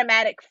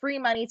automatic free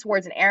money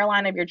towards an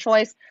airline of your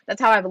choice.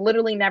 That's how I've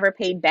literally never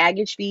paid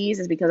baggage fees,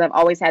 is because I've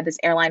always had this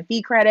airline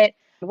fee credit.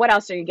 What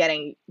else are you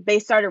getting? They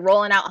started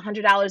rolling out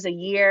 $100 a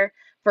year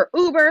for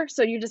Uber.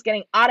 So you're just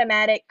getting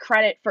automatic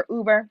credit for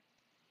Uber.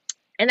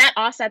 And that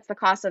offsets the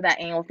cost of that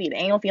annual fee. The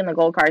annual fee on the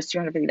Gold card is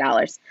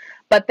 $250.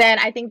 But then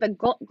I think the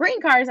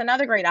Green card is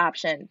another great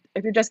option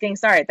if you're just getting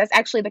started. That's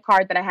actually the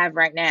card that I have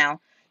right now,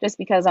 just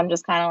because I'm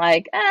just kind of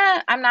like,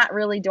 I'm not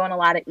really doing a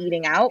lot of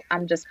eating out.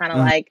 I'm just kind of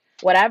like,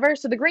 whatever.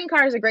 So the Green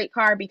card is a great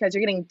card because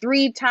you're getting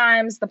 3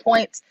 times the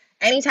points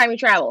anytime you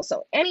travel.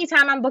 So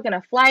anytime I'm booking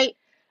a flight,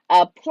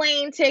 a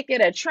plane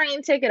ticket, a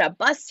train ticket, a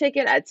bus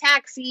ticket, a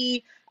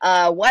taxi,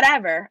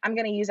 whatever, I'm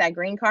going to use that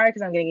Green card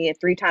because I'm going to get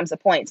 3 times the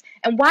points.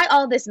 And why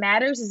all this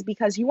matters is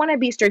because you want to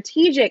be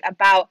strategic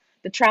about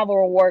the travel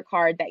reward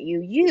card that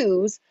you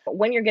use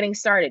when you're getting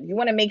started. You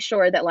want to make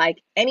sure that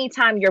like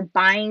anytime you're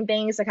buying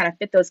things that kind of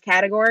fit those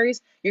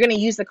categories, you're going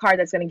to use the card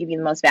that's going to give you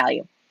the most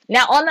value.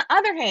 Now, on the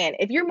other hand,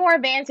 if you're more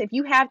advanced, if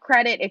you have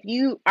credit, if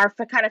you are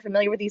kind of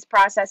familiar with these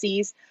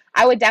processes,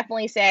 I would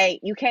definitely say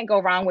you can't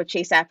go wrong with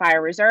Chase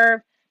Sapphire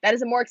Reserve. That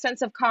is a more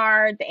expensive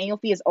card. The annual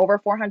fee is over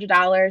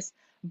 $400,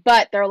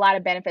 but there are a lot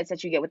of benefits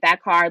that you get with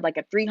that card, like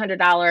a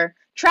 $300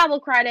 travel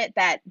credit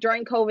that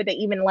during COVID, they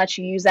even let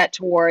you use that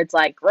towards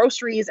like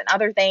groceries and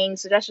other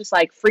things. So that's just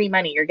like free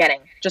money you're getting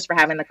just for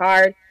having the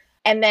card.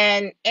 And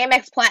then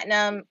Amex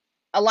Platinum,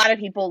 a lot of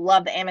people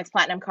love the Amex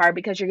Platinum card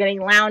because you're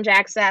getting lounge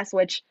access,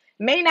 which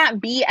may not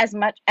be as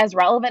much as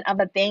relevant of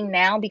a thing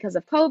now because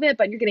of COVID,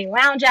 but you're getting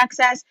lounge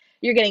access.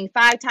 You're getting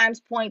 5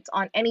 times points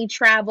on any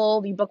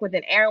travel you book with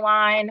an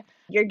airline.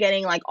 You're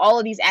getting like all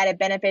of these added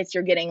benefits.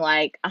 You're getting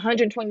like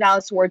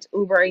 $120 towards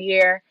Uber a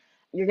year.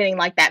 You're getting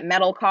like that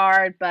metal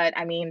card, but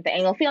I mean, the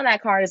annual fee on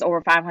that card is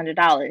over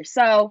 $500.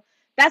 So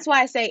that's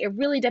why I say it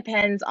really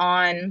depends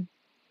on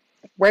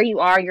where you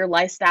are, your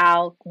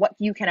lifestyle, what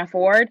you can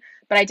afford.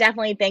 But I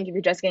definitely think if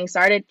you're just getting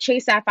started,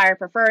 Chase Sapphire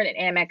Preferred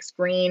and Amex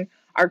Green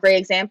are great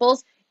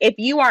examples. If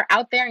you are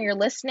out there and you're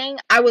listening,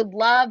 I would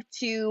love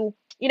to,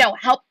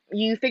 help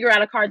you figure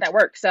out a card that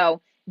works.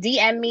 So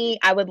DM me.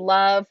 I'd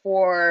love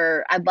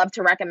to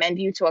recommend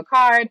you to a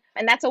card.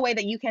 And that's a way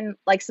that you can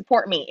like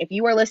support me. If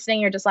you are listening,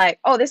 you're just like,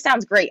 oh, this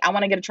sounds great. I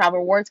want to get a travel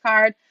rewards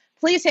card.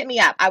 Please hit me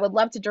up. I would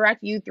love to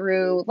direct you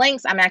through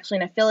links. I'm actually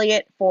an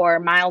affiliate for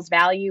Miles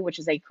Value, which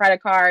is a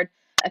credit card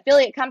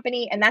affiliate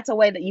company. And that's a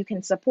way that you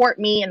can support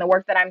me and the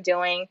work that I'm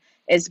doing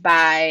is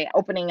by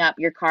opening up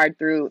your card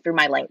through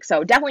my link.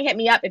 So definitely hit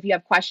me up if you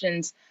have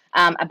questions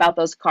about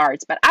those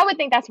cards. But I would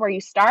think that's where you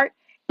start.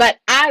 But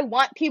I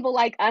want people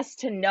like us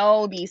to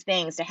know these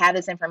things, to have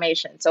this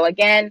information. So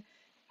again,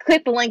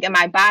 click the link in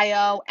my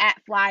bio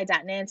at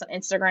fly.nance on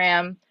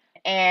Instagram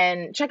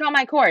and check out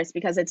my course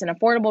because it's an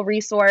affordable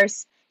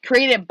resource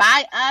created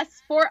by us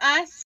for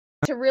us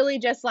to really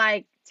just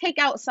like take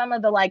out some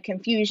of the like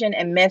confusion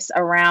and myths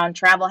around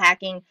travel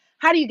hacking.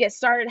 How do you get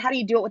started? How do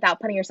you do it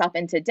without putting yourself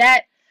into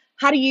debt?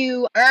 How do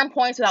you earn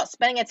points without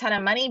spending a ton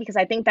of money? Because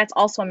I think that's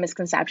also a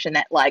misconception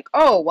that like,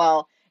 oh,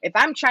 well, if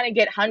I'm trying to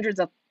get hundreds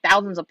of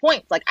thousands of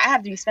points, like I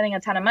have to be spending a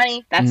ton of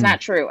money. That's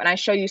not true. And I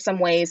show you some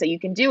ways that you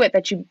can do it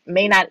that you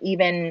may not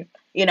even,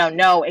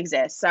 know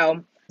exist.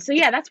 So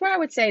yeah, that's where I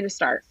would say to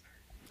start.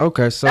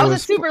 Okay. So that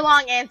was a super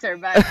long answer,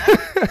 but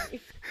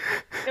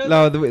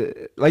no,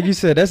 like you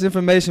said, that's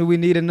information we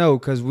need to know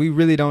because we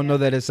really don't know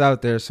that it's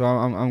out there. So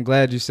I'm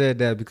glad you said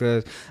that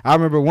because I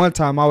remember one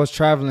time I was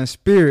traveling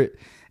Spirit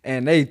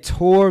and they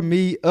tore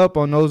me up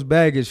on those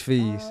baggage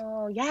fees.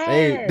 Oh,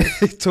 yes.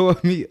 They tore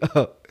me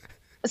up.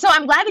 So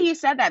I'm glad that you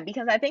said that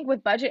because I think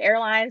with budget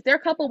airlines, there are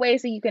a couple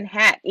ways that you can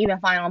hack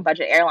even flying on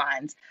budget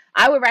airlines.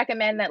 I would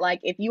recommend that like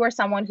if you are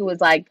someone who is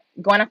like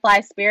going to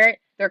fly Spirit,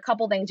 there are a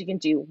couple things you can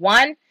do.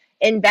 One,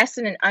 invest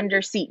in an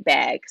under seat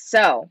bag.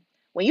 So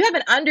when you have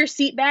an under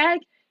seat bag,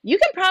 you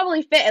can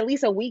probably fit at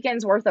least a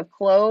weekend's worth of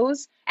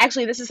clothes.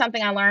 Actually, this is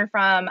something I learned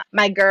from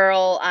my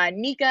girl,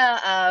 Nika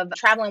of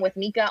Traveling with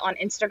Nika on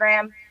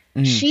Instagram.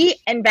 She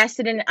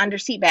invested in an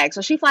underseat bag.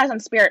 So she flies on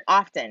Spirit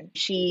often.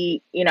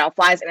 She,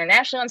 flies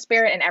international on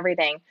Spirit and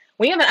everything.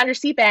 When you have an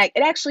underseat bag,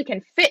 it actually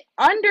can fit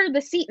under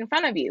the seat in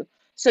front of you.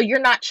 So you're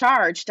not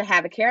charged to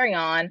have a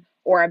carry-on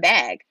or a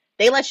bag.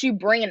 They let you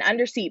bring an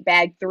underseat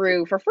bag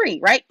through for free,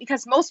 right?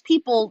 Because most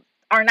people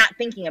are not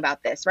thinking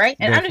about this, right?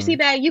 An underseat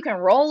bag, you can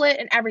roll it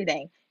and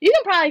everything. You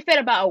can probably fit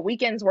about a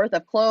weekend's worth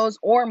of clothes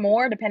or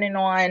more, depending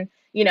on,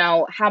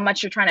 how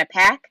much you're trying to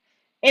pack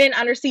in an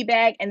underseat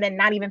bag, and then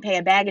not even pay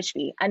a baggage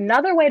fee.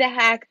 Another way to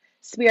hack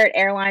Spirit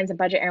Airlines and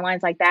budget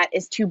airlines like that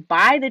is to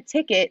buy the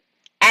ticket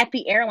at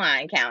the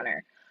airline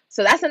counter.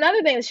 So that's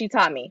another thing that she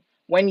taught me.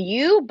 When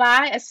you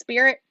buy a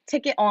Spirit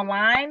ticket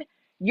online,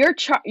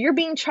 you're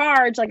being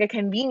charged like a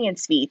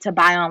convenience fee to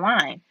buy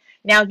online.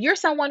 Now, if you're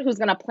someone who's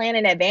going to plan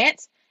in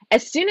advance,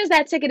 as soon as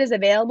that ticket is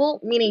available,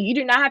 meaning you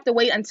do not have to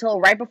wait until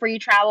right before you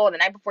travel or the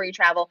night before you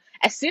travel,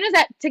 as soon as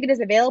that ticket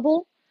is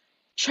available,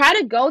 try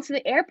to go to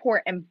the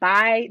airport and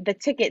buy the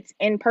tickets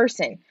in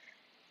person.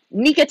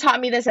 Nika taught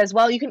me this as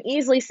well. You can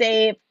easily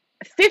save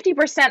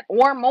 50%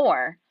 or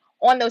more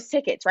on those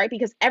tickets, right?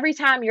 Because every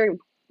time you're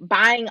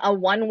buying a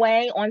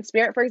one-way on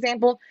Spirit, for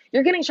example,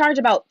 you're getting charged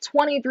about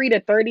 $23 to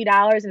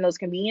 $30 in those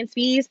convenience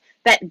fees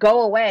that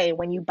go away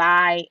when you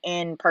buy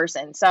in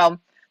person. So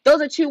those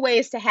are two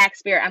ways to hack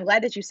Spirit. I'm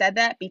glad that you said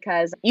that,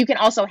 because you can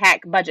also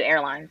hack budget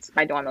airlines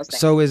by doing those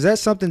things. So is that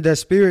something that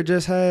Spirit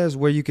just has,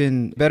 where you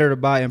can better to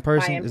buy in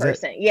person? Buy in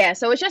person. Yeah.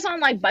 So it's just on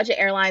like budget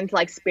airlines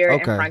like Spirit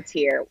and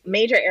Frontier.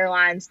 Major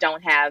airlines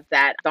don't have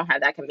that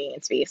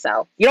convenience fee.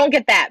 So you don't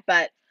get that,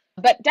 but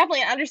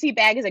definitely an underseat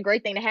bag is a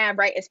great thing to have,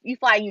 right? If you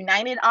fly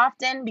United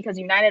often, because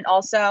United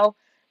also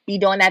be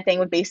doing that thing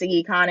with basic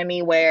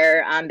economy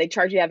where they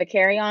charge you to have a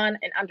carry-on.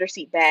 An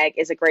underseat bag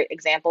is a great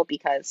example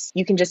because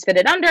you can just fit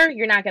it under.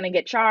 You're not going to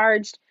get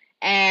charged.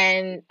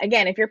 And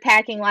again, if you're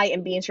packing light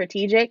and being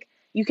strategic,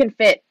 you can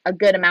fit a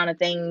good amount of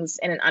things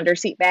in an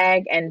underseat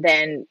bag and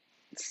then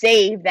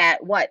save that,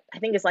 I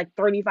think it's like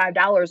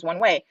 $35 one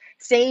way.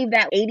 Save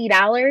that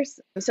 $80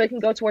 so it can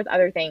go towards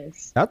other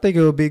things. I think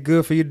it would be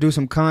good for you to do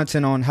some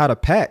content on how to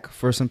pack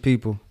for some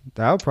people.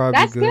 That would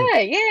probably be good. That's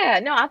good.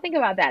 Yeah. No, I'll think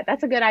about that.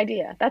 That's a good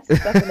idea. That's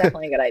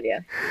definitely a good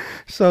idea.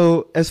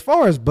 So as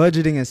far as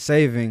budgeting and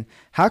saving,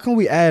 how can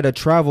we add a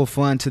travel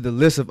fund to the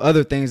list of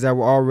other things that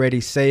we're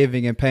already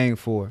saving and paying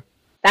for?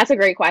 That's a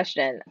great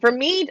question. For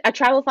me, a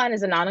travel fund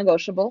is a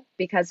non-negotiable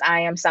because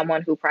I am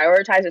someone who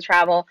prioritizes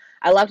travel.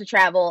 I love to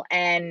travel.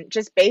 And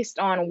just based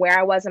on where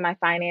I was in my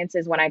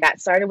finances when I got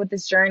started with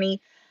this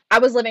journey, I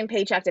was living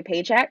paycheck to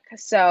paycheck.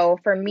 So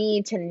for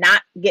me to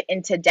not get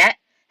into debt,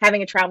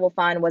 having a travel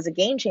fund was a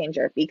game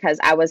changer because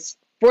I was,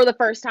 for the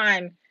first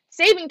time,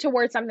 saving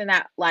towards something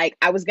that like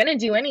I was going to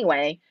do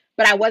anyway,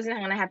 but I wasn't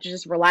going to have to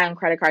just rely on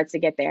credit cards to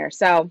get there.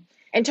 So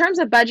in terms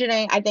of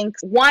budgeting, I think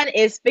one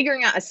is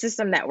figuring out a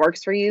system that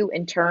works for you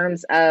in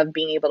terms of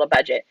being able to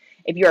budget.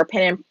 If you're a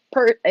pen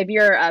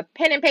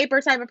and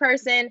paper type of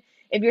person,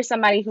 if you're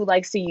somebody who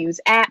likes to use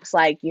apps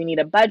like You Need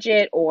a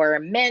Budget or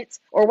Mint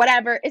or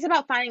whatever, it's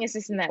about finding a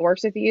system that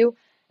works with you.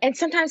 And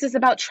sometimes it's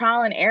about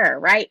trial and error,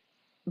 right?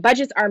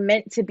 Budgets are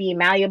meant to be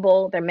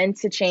malleable. They're meant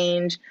to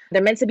change.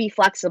 They're meant to be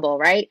flexible,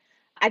 right?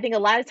 I think a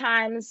lot of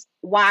times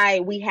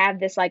why we have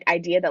this like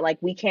idea that like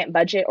we can't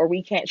budget or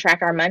we can't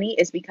track our money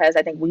is because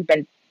I think we've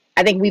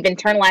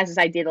internalized this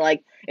idea that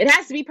like it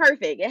has to be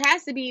perfect, it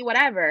has to be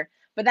whatever,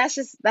 but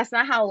that's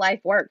not how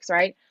life works,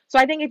 right? So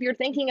I think if you're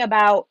thinking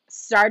about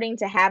starting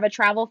to have a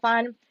travel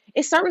fund,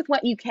 start with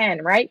what you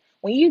can, right?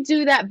 When you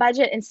do that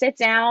budget and sit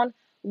down,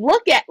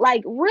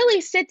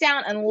 really sit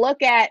down and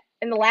look at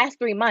in the last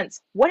 3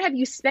 months, what have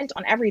you spent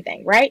on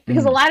everything, right?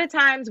 Because a lot of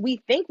times we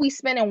think we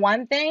spend in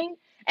one thing.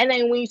 And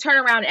then when you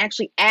turn around and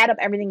actually add up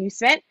everything you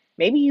spent,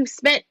 maybe you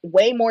spent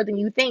way more than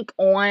you think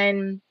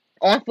on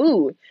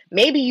food.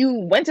 Maybe you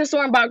went to the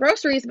store and bought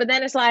groceries, but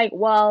then it's like,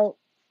 well,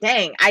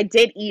 dang, I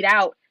did eat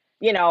out,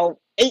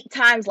 8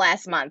 times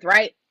last month,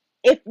 right?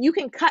 If you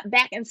can cut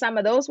back in some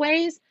of those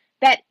ways,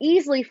 that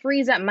easily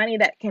frees up money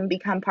that can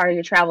become part of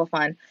your travel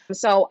fund.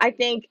 So I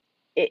think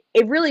it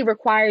really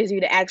requires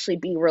you to actually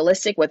be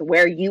realistic with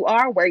where you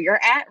are, where you're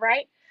at,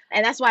 right?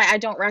 And that's why I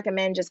don't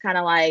recommend just kind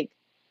of like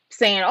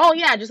saying, oh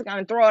yeah, just going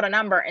to throw out a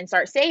number and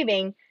start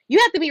saving. You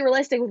have to be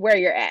realistic with where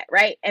you're at,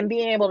 right? And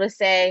being able to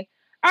say,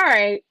 all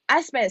right,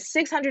 I spent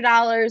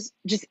 $600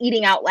 just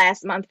eating out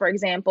last month, for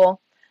example.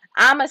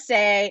 I'm going to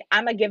say,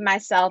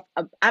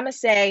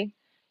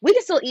 we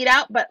can still eat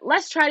out, but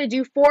let's try to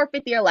do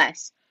 $450 or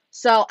less.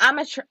 So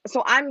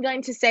I'm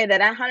going to say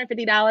that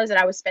 $150 that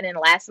I was spending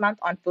last month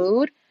on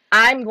food,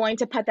 I'm going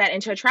to put that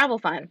into a travel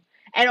fund.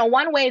 And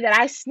one way that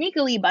I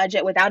sneakily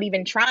budget without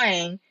even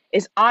trying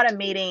is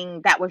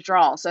automating that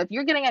withdrawal. So if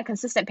you're getting a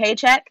consistent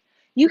paycheck,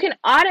 you can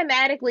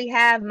automatically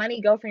have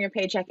money go from your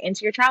paycheck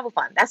into your travel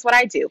fund. That's what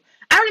I do.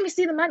 I don't even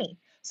see the money.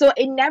 So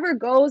it never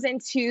goes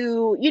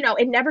into,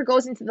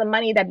 the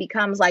money that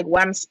becomes like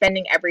what I'm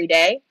spending every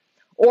day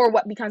or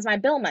what becomes my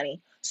bill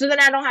money. So then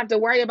I don't have to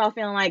worry about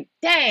feeling like,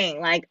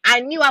 dang, like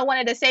I knew I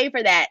wanted to save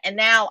for that and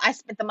now I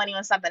spent the money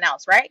on something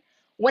else, right?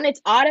 When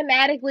it's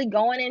automatically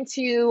going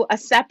into a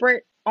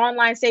separate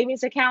online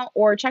savings account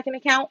or checking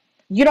account,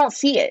 you don't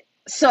see it.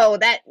 So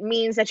that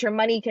means that your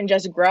money can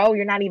just grow.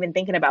 You're not even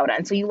thinking about it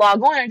until you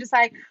log on and just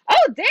like,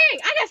 oh, dang,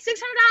 I got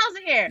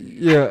 $600 in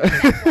here.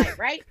 Yeah.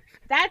 Right?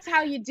 That's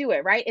how you do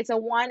it, right? It's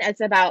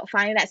about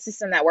finding that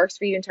system that works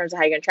for you in terms of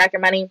how you're going to track your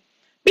money.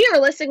 Be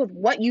realistic with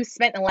what you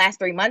spent in the last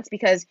 3 months,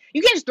 because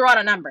you can't just throw out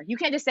a number. You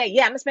can't just say,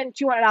 yeah, I'm going to spend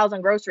 $200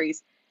 on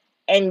groceries,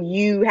 and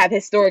you have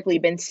historically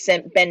been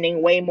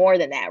spending way more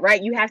than that,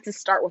 right? You have to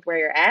start with where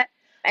you're at.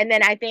 And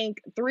then I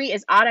think 3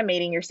 is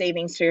automating your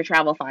savings to your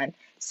travel fund.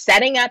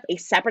 Setting up a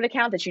separate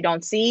account that you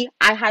don't see.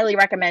 I highly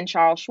recommend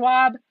Charles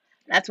Schwab.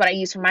 That's what I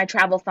use for my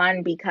travel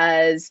fund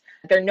because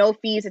there are no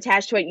fees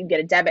attached to it. You get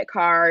a debit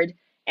card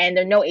and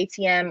there are no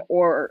ATM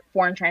or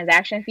foreign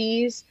transaction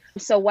fees.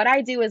 So what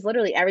I do is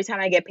literally every time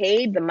I get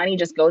paid, the money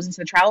just goes into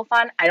the travel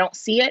fund. I don't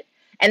see it.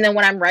 And then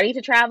when I'm ready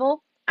to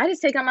travel, I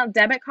just take out my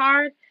debit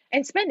card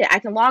and spend it. I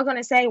can log on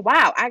and say,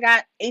 wow, I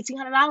got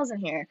 $1,800 in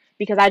here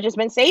because I just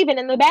been saving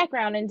in the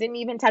background and didn't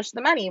even touch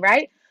the money,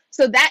 right?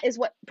 So that is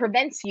what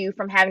prevents you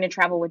from having to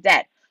travel with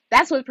debt.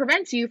 That's what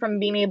prevents you from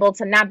being able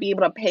to not be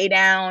able to pay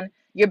down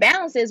your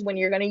balances when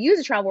you're going to use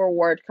a travel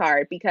reward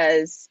card,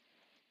 because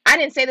I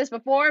didn't say this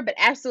before, but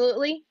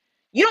absolutely,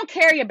 you don't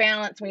carry a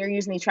balance when you're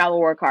using these travel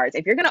reward cards.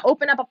 If you're going to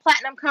open up a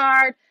platinum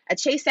card, a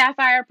Chase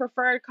Sapphire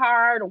preferred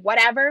card, or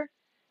whatever,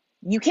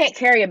 you can't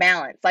carry a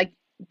balance. Like,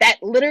 that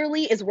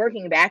literally is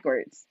working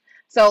backwards.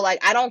 So like,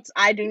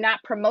 I do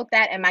not promote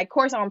that in my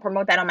course. I don't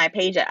promote that on my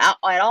page at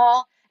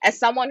all. As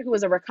someone who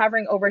is a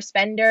recovering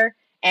overspender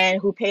and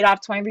who paid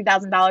off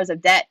 $23,000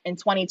 of debt in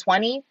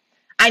 2020,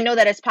 I know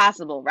that it's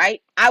possible,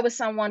 right? I was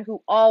someone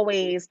who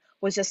always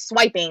was just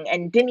swiping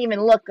and didn't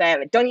even look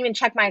at it, don't even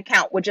check my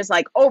account, with just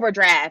like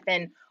overdraft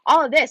and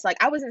all of this.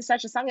 Like, I was in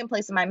such a sunken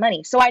place with my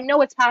money. So I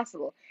know it's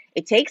possible.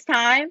 It takes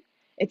time.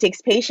 It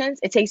takes patience.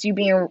 It takes you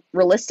being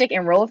realistic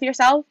and real with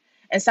yourself,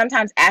 and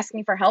sometimes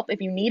asking for help if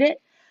you need it.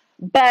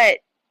 But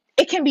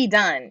it can be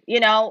done,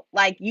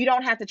 like you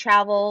don't have to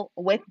travel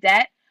with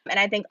debt. And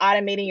I think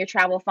automating your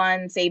travel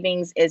fund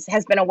savings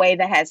has been a way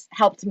that has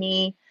helped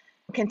me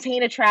continue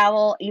to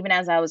travel even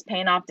as I was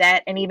paying off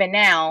debt. And even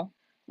now,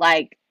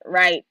 like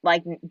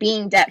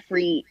being debt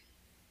free,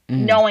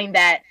 knowing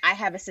that I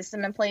have a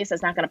system in place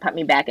that's not going to put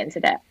me back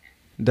into debt.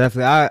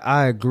 Definitely.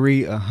 I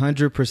agree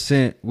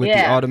 100% with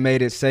the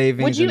automated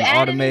savings and the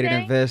automated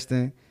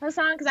investing.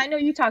 Hassan, because I know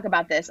you talk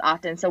about this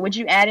often. So would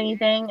you add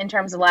anything in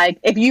terms of like,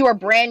 if you are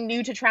brand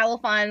new to travel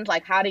funds,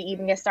 like how to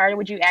even get started,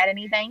 would you add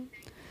anything?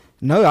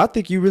 No, I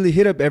think you really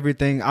hit up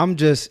everything. I'm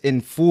just in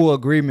full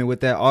agreement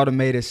with that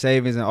automated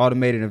savings and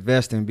automated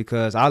investing,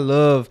 because I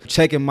love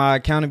checking my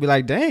account and be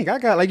like, dang, I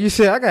got, like you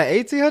said, I got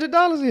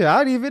 $1,800 here.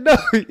 I didn't even know,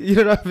 you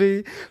know what I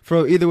mean?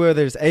 From either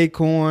whether it's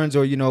Acorns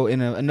or,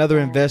 in another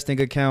investing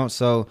account.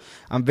 So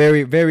I'm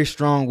very, very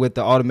strong with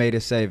the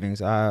automated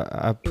savings.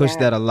 I push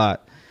that a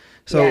lot.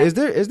 So is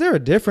there a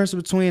difference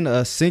between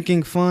a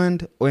sinking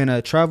fund and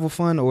a travel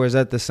fund, or is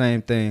that the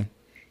same thing?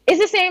 It's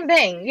the same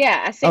thing.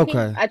 Yeah.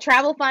 A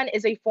travel fund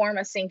is a form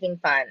of sinking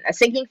fund. A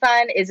sinking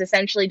fund is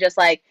essentially just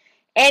like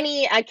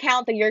any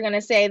account that you're going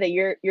to say that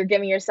you're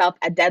giving yourself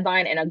a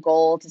deadline and a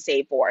goal to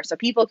save for. So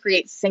people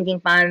create sinking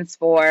funds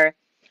for,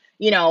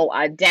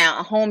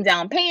 a home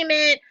down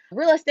payment,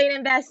 real estate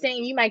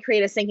investing. You might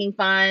create a sinking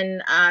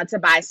fund to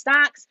buy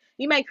stocks.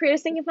 You might create a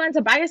sinking fund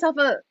to buy yourself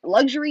a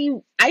luxury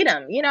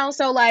item,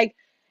 so like,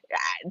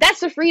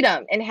 that's the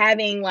freedom in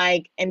having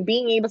and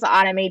being able to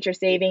automate your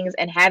savings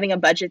and having a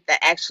budget that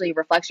actually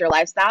reflects your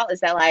lifestyle,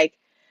 is that like,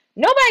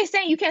 nobody's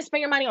saying you can't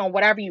spend your money on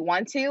whatever you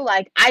want to.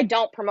 Like, I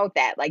don't promote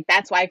that. Like,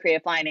 that's why I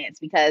created Finance,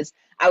 because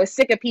I was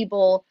sick of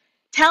people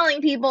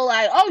telling people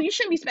like, oh, you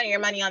shouldn't be spending your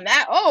money on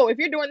that. Oh, if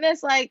you're doing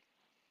this, like,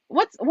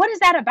 what is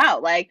that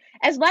about? Like,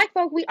 as Black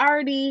folk, we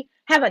already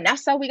have enough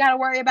stuff we got to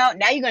worry about.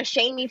 Now you're going to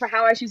shame me for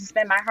how I choose to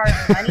spend my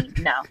hard-earned money?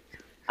 No,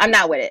 I'm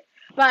not with it.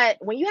 But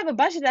when you have a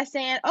budget that's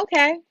saying,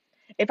 okay,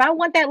 if I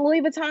want that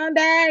Louis Vuitton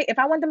bag, if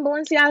I want them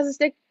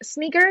Balenciaga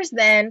sneakers,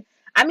 then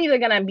I'm either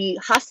going to be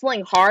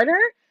hustling harder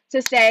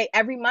to say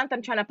every month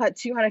I'm trying to put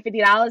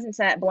 $250 into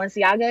that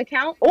Balenciaga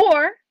account,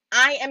 or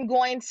I am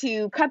going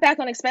to cut back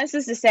on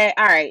expenses to say,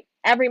 all right,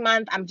 every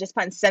month I'm just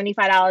putting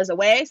 $75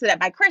 away so that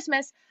by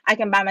Christmas I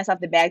can buy myself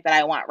the bag that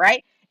I want,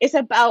 right? It's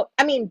about,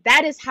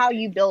 that is how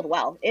you build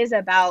wealth. It's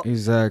about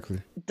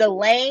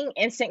delaying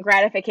instant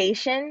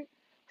gratification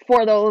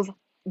for those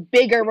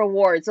bigger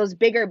rewards, those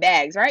bigger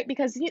bags, right?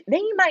 Because then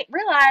you might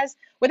realize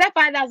with that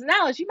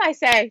 $5,000, you might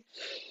say,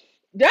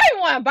 do I even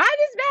want to buy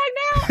this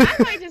bag now?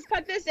 I might just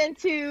put this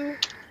into,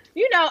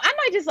 I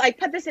might just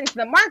put this into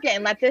the market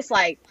and let this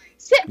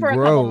sit for a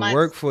couple months.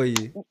 Work for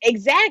you.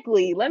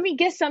 Exactly. Let me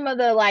get some of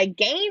the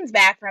gains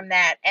back from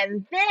that.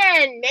 And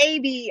then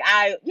maybe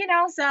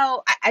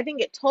so I think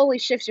it totally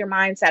shifts your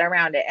mindset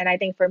around it. And I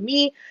think for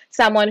me,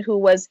 someone who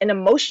was an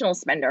emotional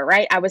spender,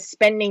 right? I was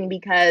spending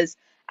because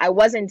I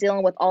wasn't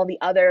dealing with all the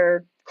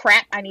other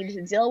crap I needed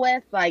to deal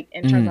with,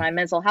 in terms of my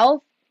mental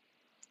health.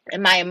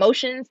 and my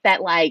emotions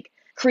that like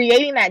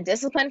creating that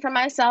discipline for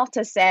myself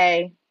to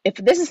say, if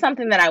this is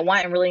something that I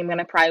want and really am going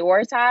to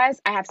prioritize,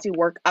 I have to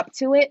work up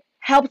to it,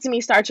 helped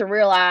me start to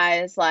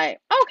realize like,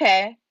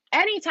 okay,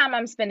 anytime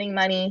I'm spending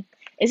money,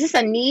 is this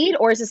a need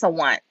or is this a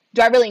want?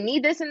 Do I really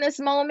need this in this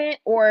moment,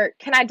 or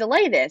can I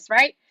delay this,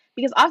 right?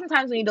 Because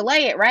oftentimes when you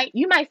delay it, right,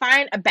 you might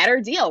find a better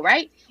deal,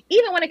 right?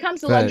 Even when it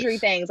comes to luxury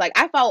Facts. things, like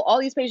I follow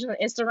all these pages on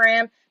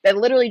Instagram that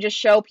literally just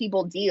show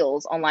people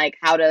deals on like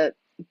how to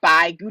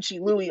buy Gucci,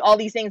 Louis, all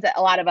these things that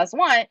a lot of us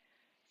want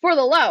for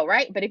the low,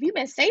 right? But if you've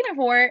been saving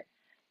for it,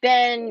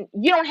 then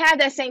you don't have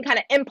that same kind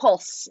of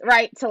impulse,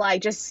 right, to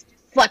like just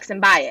flex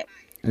and buy it.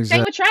 Same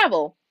Exactly. with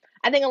travel.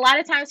 I think a lot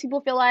of times people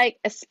feel like,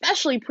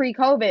 especially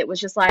pre-COVID, was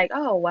just like,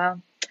 oh,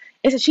 well,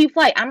 it's a cheap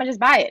flight. I'm going to just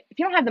buy it. If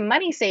you don't have the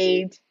money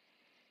saved,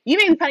 you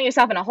may be putting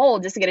yourself in a hole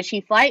just to get a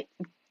cheap flight.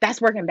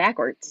 That's working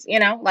backwards, you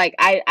know? Like,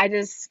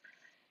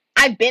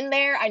 I've been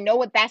there. I know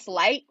what that's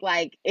like.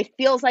 Like, it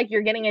feels like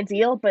you're getting a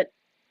deal, but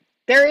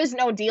there is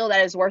no deal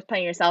that is worth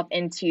putting yourself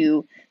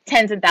into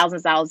tens and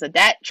thousands of dollars of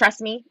debt.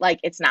 Trust me, like,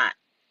 it's not.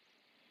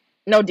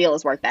 No deal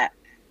is worth that.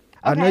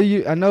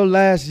 Okay. I know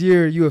last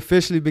year you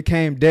officially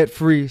became debt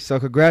free, so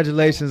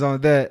congratulations on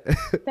that.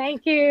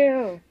 Thank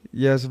you.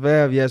 Yes,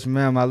 ma'am. Yes,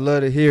 ma'am. I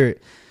love to hear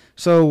it.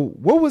 So,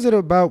 what was it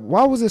about?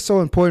 Why was it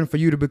so important for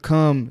you to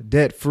become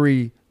debt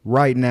free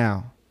right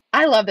now?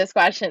 I love this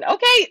question.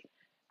 Okay,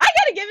 I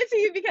gotta give it to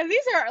you because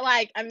these are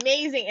like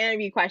amazing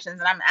interview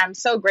questions, and I'm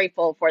so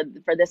grateful for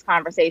this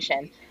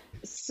conversation.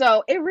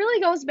 So it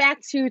really goes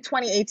back to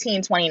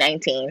 2018,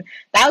 2019.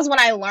 That was when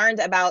I learned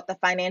about the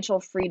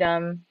financial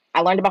freedom.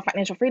 I learned about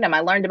financial freedom.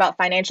 I learned about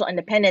financial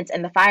independence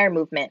and the FIRE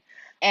movement.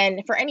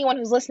 And for anyone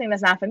who's listening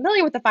that's not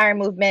familiar with the FIRE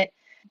movement,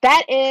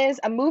 that is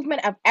a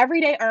movement of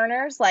everyday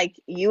earners like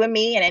you and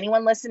me and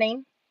anyone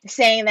listening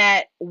saying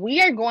that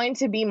we are going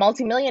to be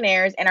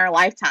multimillionaires in our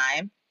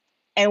lifetime,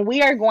 and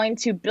we are going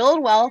to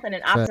build wealth in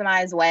an Fact.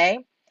 optimized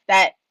way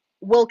that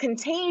will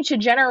continue to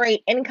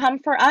generate income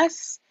for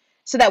us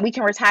so that we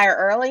can retire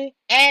early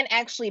and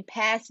actually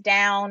pass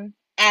down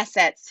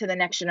assets to the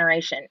next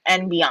generation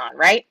and beyond,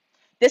 right?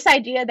 This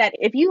idea that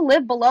if you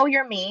live below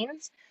your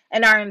means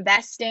and are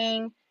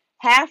investing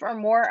half or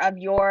more of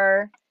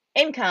your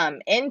income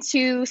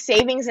into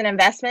savings and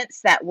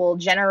investments that will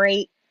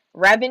generate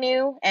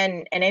revenue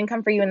and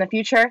income for you in the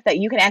future, that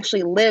you can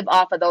actually live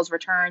off of those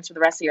returns for the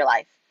rest of your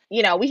life.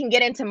 You know, we can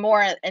get into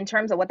more in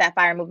terms of what that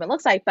FIRE movement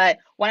looks like. But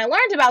when I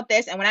learned about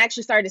this and when I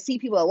actually started to see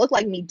people that look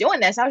like me doing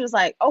this, I was just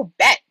like, oh,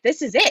 bet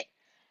this is it.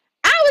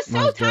 I was so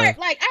Most tired. deaf.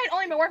 Like, I had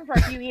only been working for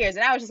a few years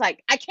and I was just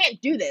like, I can't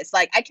do this.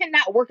 Like, I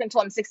cannot work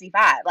until I'm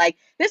 65. Like,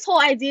 this whole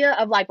idea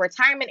of like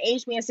retirement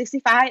age being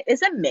 65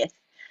 is a myth,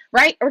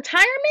 right?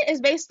 Retirement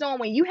is based on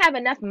when you have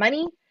enough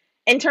money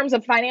in terms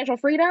of financial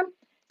freedom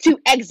to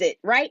exit,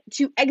 right?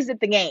 To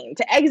exit the game,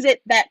 to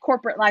exit that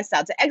corporate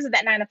lifestyle, to exit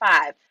that 9 to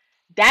 5.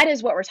 That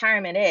is what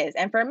retirement is.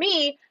 And for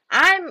me,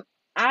 I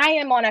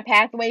am on a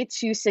pathway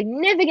to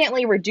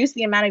significantly reduce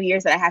the amount of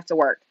years that I have to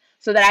work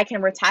so that I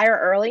can retire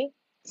early,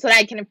 so that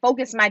I can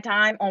focus my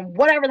time on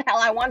whatever the hell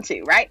I want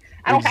to, right?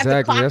 I don't have to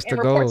Exactly. clock That's the and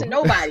report to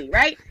goal. nobody,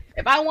 right?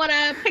 If I want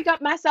to pick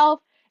up myself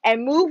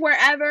and move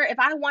wherever, if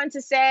I want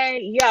to say,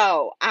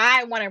 yo,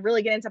 I want to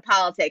really get into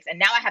politics and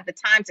now I have the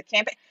time to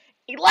campaign,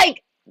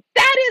 like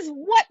that is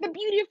what the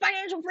beauty of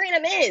financial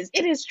freedom is.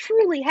 It is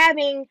truly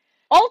having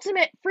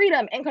ultimate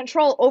freedom and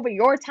control over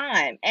your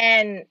time.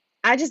 And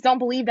I just don't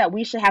believe that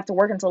we should have to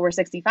work until we're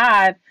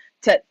 65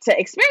 to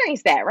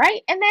experience that,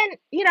 right? And then,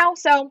 you know,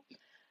 so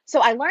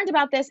I learned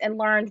about this and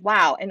learned,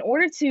 wow, in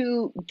order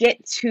to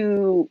get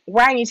to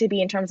where I need to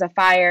be in terms of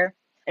FIRE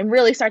and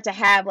really start to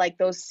have like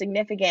those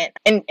significant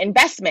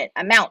investment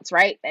amounts,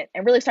 right?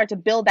 And really start to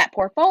build that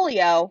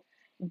portfolio,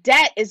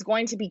 debt is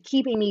going to be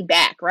keeping me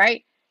back,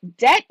 right?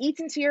 Debt eats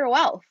into your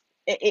wealth.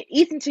 It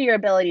eats into your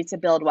ability to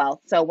build wealth.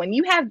 So when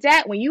you have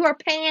debt, when you are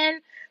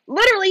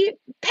literally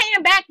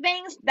paying back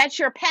things that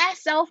your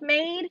past self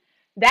made,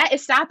 that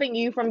is stopping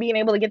you from being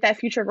able to get that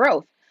future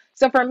growth.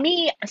 So for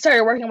me, I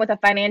started working with a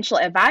financial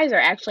advisor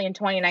actually in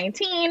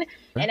 2019.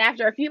 And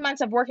after a few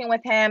months of working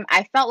with him,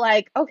 I felt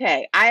like,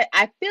 okay,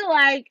 I feel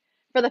like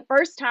for the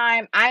first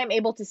time, I am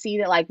able to see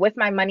that like with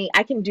my money,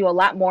 I can do a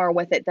lot more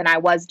with it than I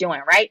was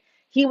doing, right?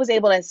 He was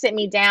able to sit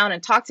me down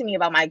and talk to me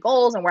about my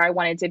goals and where I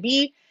wanted to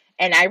be.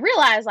 And I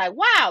realized like,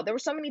 wow, there were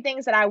so many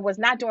things that I was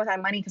not doing with my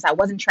money because I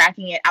wasn't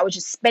tracking it. I was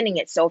just spending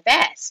it so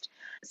fast.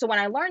 So when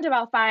I learned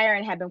about FIRE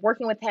and had been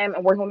working with him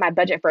and working with my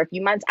budget for a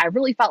few months, I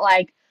really felt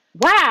like,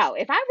 wow,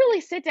 if I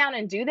really sit down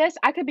and do this,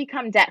 I could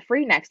become debt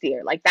free next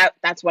year. Like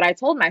that's what I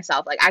told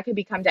myself. Like I could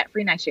become debt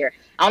free next year.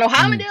 I don't know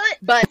how I'm gonna Mm. do it,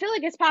 but I feel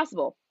like it's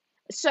possible.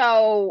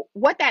 So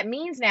what that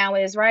means now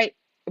is, right,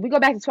 if we go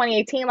back to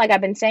 2018, like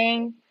I've been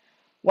saying,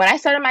 when I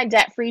started my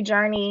debt free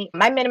journey,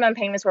 my minimum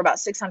payments were about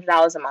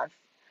 $600 a month.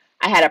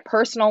 I had a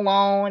personal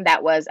loan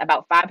that was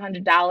about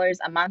 $500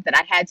 a month that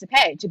I had to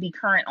pay to be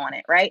current on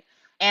it, right?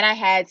 And I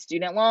had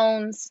student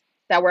loans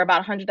that were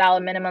about $100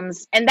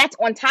 minimums. And that's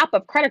on top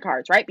of credit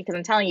cards, right? Because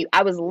I'm telling you,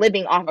 I was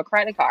living off of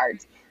credit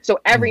cards. So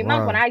Oh every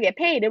month when wow. I get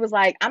paid, it was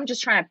like, I'm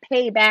just trying to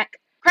pay back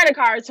credit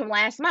cards from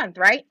last month,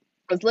 right?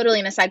 was literally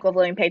in a cycle of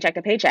living paycheck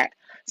to paycheck.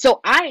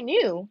 So I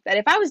knew that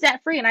if I was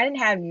debt free and I didn't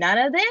have none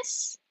of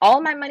this,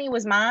 all my money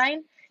was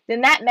mine,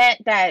 then that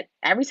meant that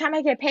every time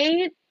I get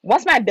paid,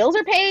 once my bills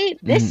are paid,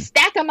 this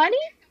stack of money,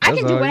 I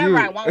can do whatever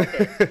I want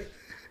with it.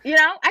 You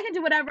know, I can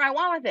do whatever I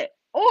want with it.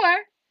 Or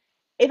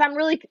if I'm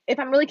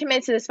really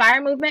committed to this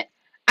FIRE movement,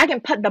 I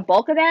can put the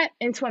bulk of that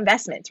into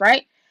investments,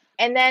 right?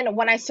 And then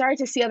when I started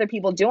to see other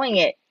people doing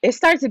it, it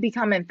started to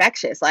become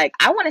infectious. Like,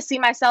 I want to see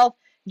myself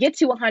get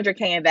to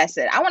 100K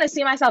invested. I want to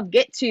see myself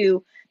get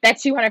to that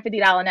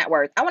 $250 net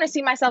worth. I want to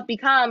see myself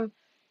become,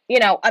 you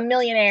know, a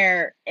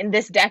millionaire in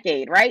this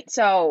decade, right?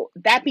 So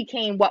that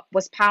became what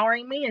was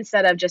powering me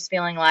instead of just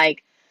feeling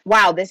like,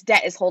 wow, this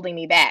debt is holding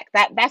me back.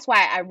 That's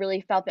why I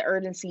really felt the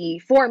urgency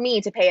for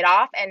me to pay it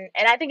off. And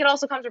I think it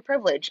also comes with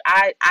privilege.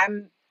 I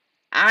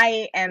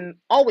am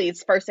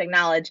always first to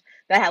acknowledge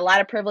that I had a lot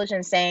of privilege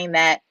in saying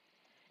that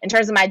in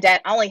terms of my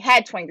debt, I only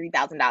had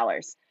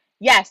 $23,000.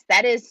 Yes,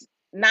 that is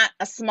not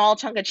a small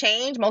chunk of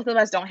change. Most of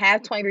us don't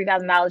have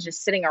 $23,000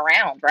 just sitting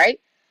around, right?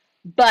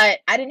 But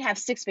I didn't have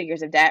six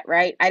figures of debt,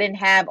 right? I didn't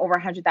have over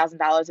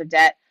 $100,000 of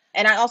debt.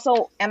 And I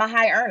also am a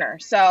high earner.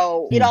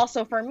 So it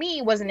also, for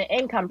me, wasn't an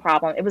income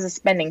problem. It was a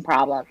spending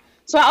problem.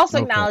 So I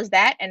also acknowledged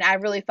that. And I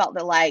really felt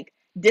that, like,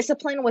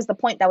 discipline was the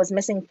point that was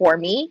missing for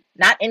me,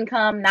 not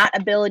income, not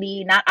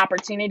ability, not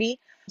opportunity.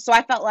 So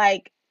I felt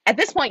like at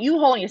this point, you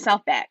holding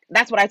yourself back.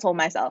 That's what I told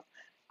myself.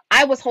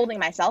 I was holding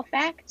myself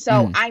back.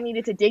 So I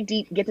needed to dig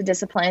deep, get the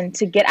discipline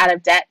to get out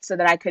of debt so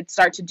that I could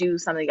start to do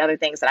some of the other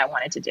things that I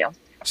wanted to do.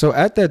 So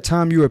at that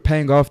time you were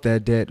paying off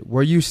that debt,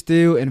 were you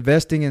still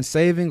investing and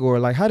saving, or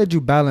like how did you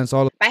balance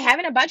all of by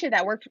having a budget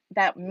that worked,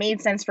 that made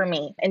sense for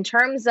me? In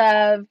terms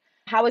of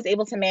how I was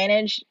able to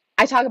manage,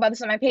 I talk about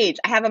this on my page.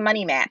 I have a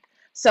money map.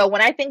 So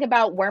when I think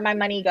about where my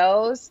money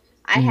goes,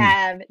 I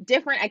have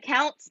different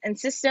accounts and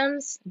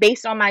systems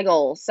based on my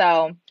goals.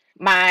 So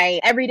my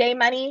everyday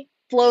money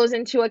flows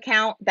into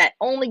account that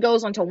only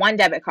goes onto one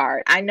debit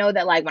card. I know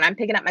that, like, when I'm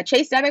picking up my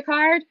Chase debit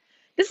card,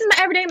 this is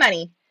my everyday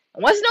money.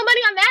 Once no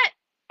money on that,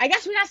 I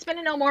guess we're not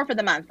spending no more for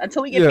the month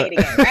until we get paid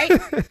again,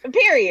 right?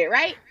 Period,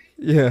 right?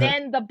 Yeah.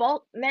 Then the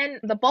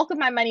bulk of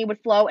my money would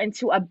flow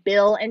into a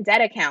bill and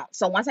debt account.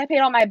 So once I paid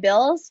all my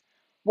bills,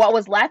 what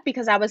was left,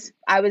 because I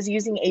was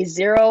using a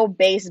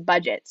zero-based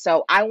budget.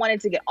 So I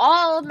wanted to get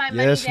all of my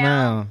money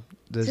down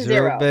the to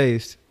zero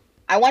based.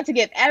 I want to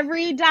give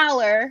every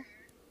dollar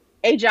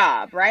a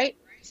job, right?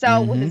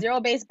 So with a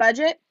zero-based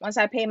budget, once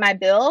I paid my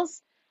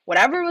bills,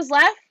 whatever was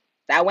left,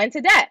 that went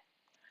to debt.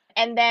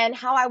 And then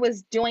how I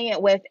was doing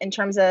it with in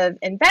terms of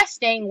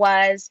investing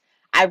was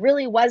I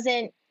really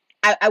wasn't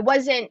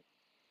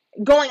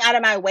going out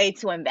of my way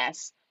to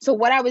invest. So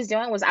what I was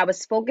doing was I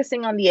was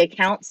focusing on the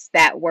accounts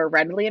that were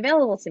readily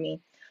available to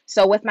me.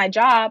 So with my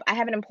job, I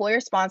have an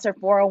employer-sponsored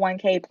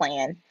 401k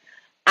plan.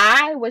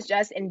 I was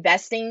just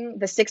investing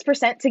the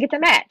 6% to get the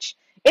match.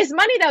 It's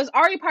money that was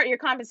already part of your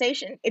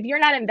compensation. If you're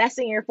not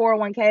investing in your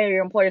 401k or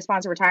your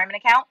employer-sponsored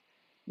retirement account,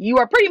 you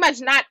are pretty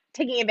much not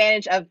taking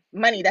advantage of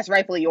money that's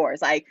rightfully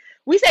yours. Like,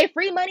 we say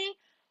free money,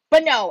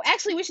 but no,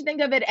 actually we should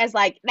think of it as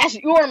like, that's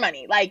your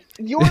money. Like,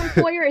 your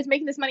employer is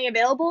making this money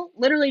available.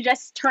 Literally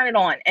just turn it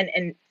on.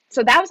 And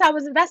so that was how I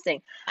was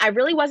investing. I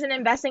really wasn't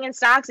investing in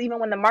stocks, even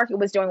when the market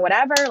was doing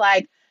whatever.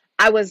 Like,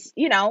 I was,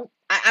 you know,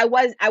 I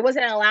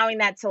wasn't allowing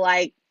that to,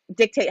 like,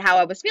 dictate how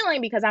I was feeling,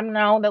 because I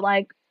know that,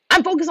 like,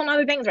 I'm focused on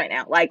other things right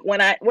now. Like, when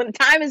the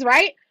time is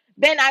right,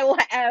 then I will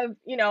have,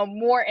 you know,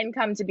 more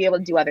income to be able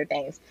to do other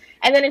things.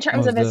 And then in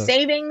terms of the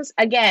savings,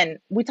 again,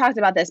 we talked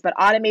about this, but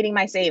automating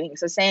my savings.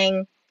 So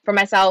saying for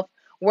myself,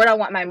 where do I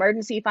want my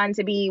emergency fund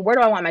to be? Where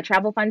do I want my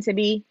travel fund to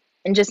be?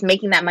 And just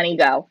making that money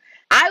go.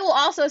 I will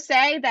also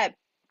say that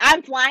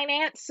I'm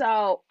finance,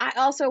 so I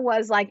also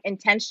was, like,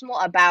 intentional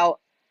about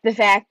the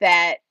fact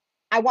that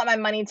I want my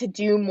money to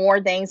do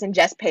more things than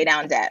just pay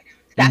down debt.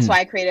 That's why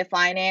I created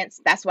finance.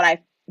 That's what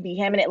I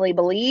vehemently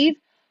believe.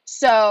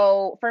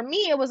 So for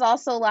me, it was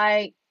also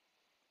like,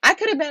 I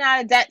could have been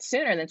out of debt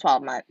sooner than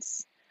 12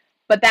 months.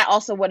 But that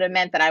also would have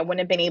meant that I wouldn't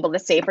have been able to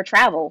save for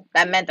travel.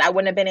 That meant I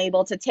wouldn't have been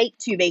able to take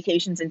 2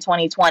 vacations in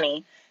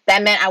 2020.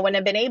 That meant I wouldn't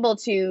have been able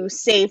to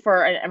save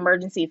for an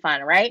emergency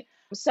fund, right?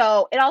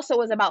 So it also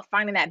was about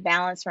finding that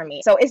balance for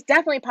me. So it's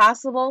definitely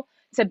possible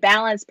to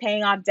balance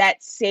paying off debt,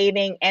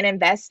 saving, and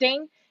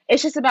investing.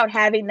 It's just about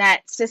having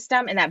that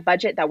system and that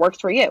budget that works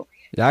for you.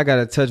 Yeah, I got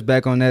to touch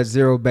back on that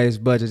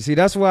zero-based budget. See,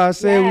 that's why I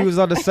said we was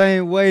on the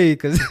same way,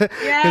 because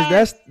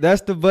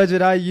that's the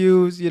budget I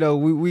use. You know,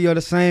 we are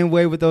the same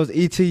way with those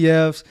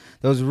ETFs,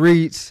 those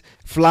REITs,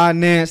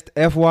 Flynanced,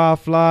 FY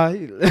Fly.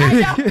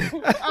 I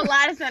know, a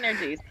lot of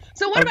synergies.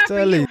 So what about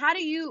for you? How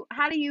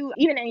do you,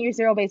 even in your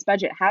zero-based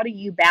budget, how do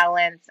you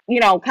balance,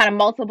 you know, kind of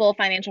multiple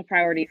financial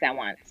priorities at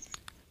once?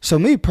 So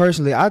me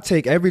personally, I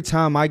take every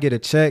time I get a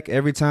check,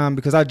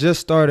 because I just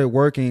started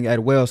working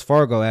at Wells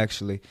Fargo,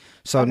 actually.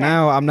 So Okay.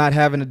 now I'm not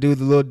having to do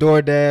the little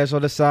DoorDash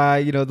on the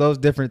side, those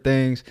different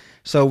things.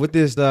 So with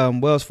this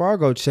Wells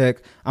Fargo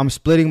check, I'm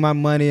splitting my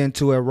money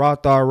into a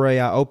Roth IRA.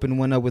 I opened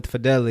one up with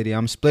Fidelity.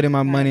 I'm splitting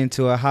my money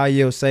into a high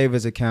yield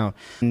savings account.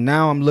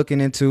 Now I'm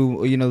looking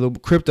into, the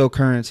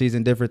cryptocurrencies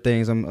and different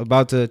things. I'm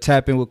about to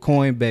tap in with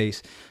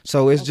Coinbase.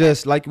 So it's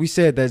just like we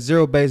said, that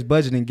zero-based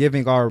budgeting,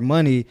 giving our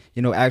money,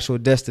 actual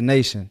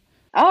destination.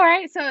 All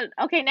right. So,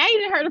 okay, now you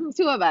didn't heard it from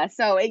two of us.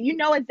 So,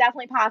 it's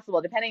definitely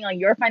possible. Depending on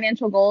your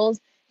financial goals,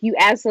 you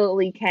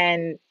absolutely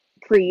can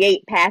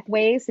create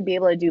pathways to be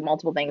able to do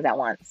multiple things at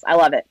once. I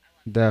love it.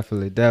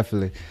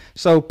 Definitely.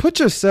 So put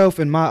yourself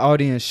in my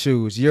audience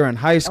shoes. You're in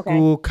high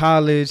school,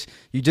 college,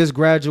 you just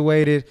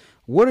graduated.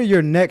 What are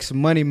your next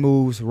money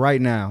moves right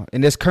now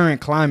in this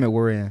current climate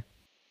we're in?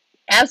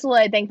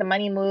 Absolutely. I think the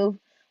money move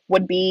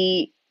would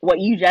be what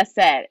you just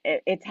said.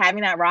 It's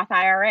having that Roth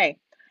IRA.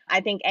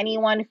 I think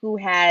anyone if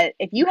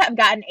you have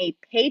gotten a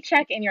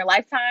paycheck in your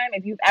lifetime,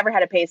 if you've ever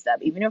had a pay stub,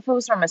 even if it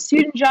was from a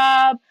student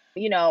job,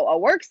 a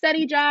work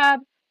study job,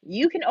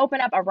 you can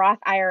open up a Roth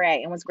IRA.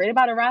 And what's great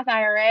about a Roth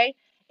IRA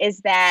is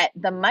that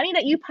the money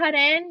that you put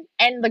in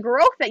and the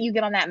growth that you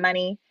get on that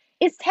money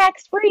is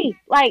tax free.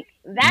 Like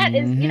that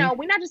is,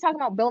 we're not just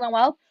talking about building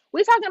wealth.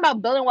 We're talking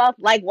about building wealth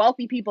like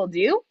wealthy people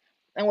do.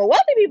 And what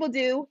wealthy people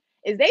do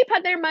is they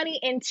put their money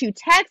into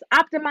tax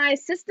optimized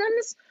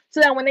systems so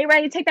that when they're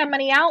ready to take that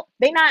money out,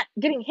 they're not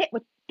getting hit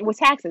with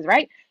taxes,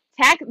 right?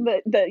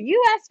 The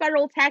U.S.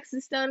 federal tax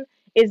system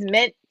is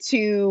meant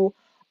to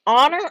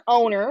honor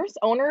owners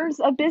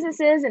of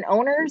businesses and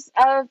owners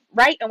of,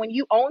 right? And when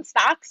you own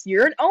stocks,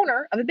 you're an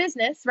owner of a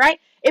business,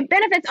 right? It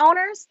benefits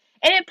owners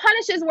and it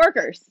punishes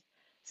workers.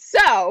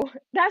 So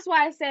that's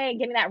why I say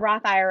getting that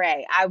Roth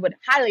IRA, I would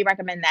highly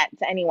recommend that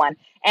to anyone.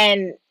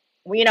 And,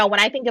 when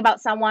I think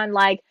about someone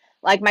like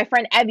my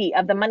friend Evie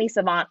of the Money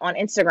Savant on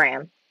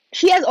Instagram,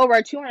 she has over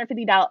a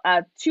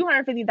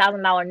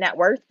 $250,000 net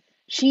worth.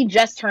 She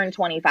just turned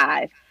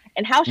 25.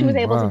 And how she was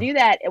able to do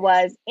that, it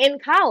was in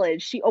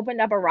college, she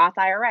opened up a Roth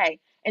IRA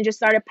and just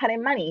started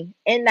putting money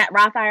in that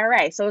Roth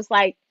IRA. So it's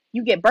like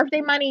you get birthday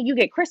money, you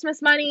get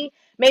Christmas money,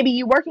 maybe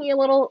you working your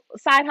little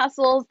side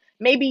hustles,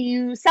 maybe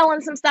you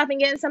selling some stuff and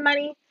getting some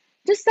money.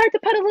 Just start to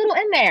put a little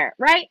in there,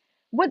 right?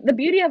 What the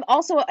beauty of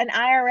also an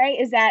IRA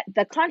is that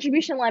the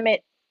contribution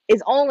limit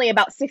is only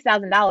about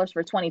 $6,000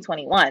 for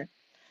 2021.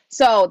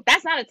 So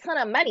that's not a ton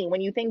of money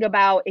when you think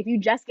about if you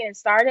just getting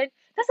started,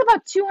 that's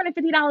about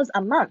 $250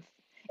 a month.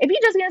 If you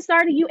just getting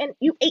started, you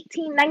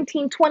 18,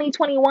 19, 20,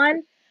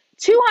 21,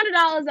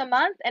 $200 a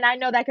month. And I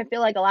know that can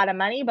feel like a lot of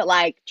money, but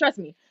trust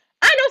me,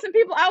 I know some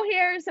people out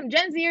here, some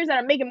Gen Zers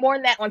that are making more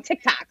than that on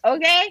TikTok,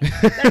 okay?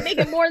 That are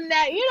making more than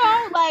that,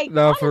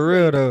 No, honestly, for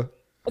real though.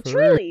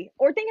 Truly.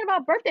 Or thinking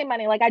about birthday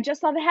money. Like I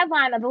just saw the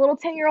headline of the little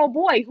 10-year-old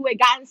boy who had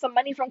gotten some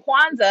money from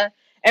Kwanzaa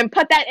and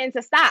put that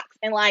into stocks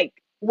and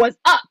was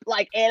up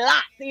a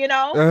lot,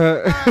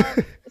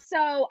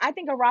 So I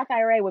think a Roth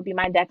IRA would be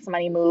my next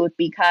money move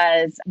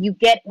because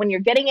when you're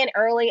getting in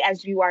early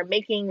as you are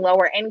making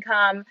lower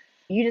income,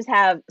 you just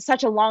have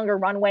such a longer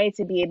runway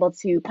to be able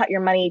to put your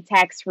money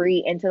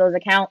tax-free into those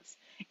accounts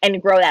and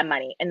grow that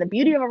money. And the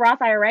beauty of a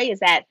Roth IRA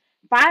is that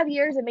 5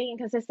 years of making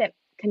consistent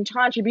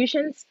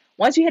contributions,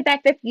 once you hit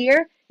that fifth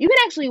year, you can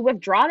actually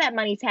withdraw that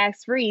money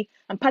tax-free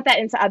and put that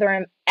into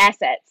other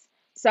assets.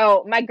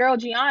 So my girl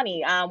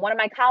Gianni, one of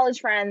my college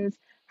friends,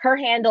 her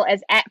handle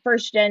is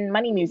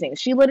 @FirstGenMoneyMusings.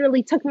 She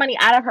literally took money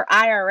out of her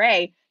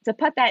IRA to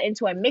put that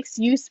into a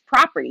mixed-use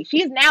property.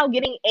 She is now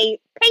getting a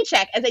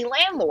paycheck as a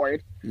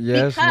landlord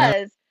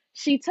because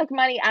she took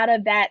money out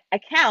of that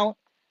account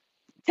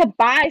to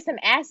buy some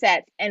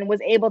assets and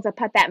was able to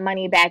put that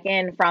money back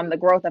in from the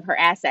growth of her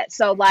assets.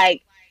 So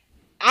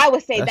I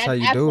would say that's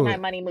absolutely my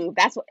money move.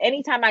 That's what,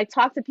 anytime I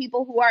talk to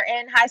people who are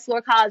in high school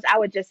or college, I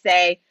would just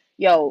say,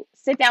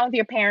 sit down with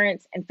your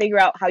parents and figure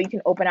out how you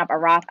can open up a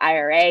Roth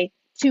IRA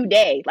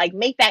today.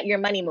 Make that your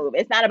money move.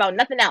 It's not about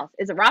nothing else.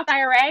 It's a Roth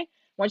IRA.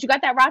 Once you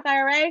got that Roth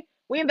IRA,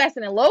 we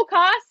invested in low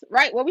cost,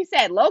 right? What we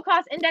said, low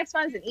cost index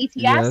funds and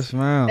ETFs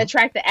that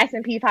track the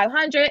S&P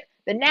 500,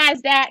 the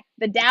NASDAQ,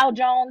 the Dow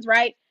Jones,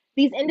 right?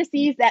 These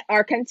indices that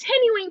are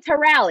continuing to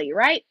rally,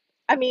 right?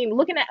 I mean,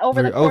 looking at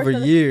over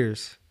the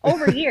years.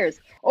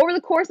 Over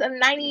the course of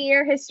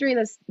 90-year history,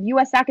 the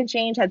U.S. Stock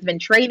Exchange has been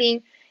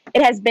trading.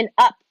 It has been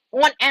up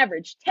on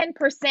average 10%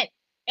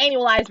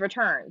 annualized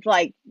returns.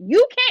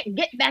 You can't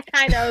get that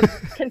kind of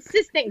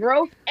consistent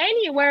growth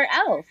anywhere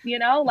else,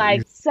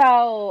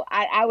 So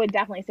I would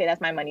definitely say that's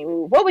my money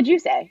move. What would you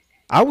say?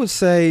 I would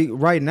say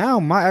right now,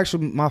 my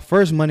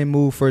first money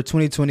move for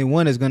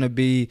 2021 is going to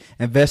be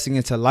investing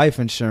into life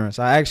insurance.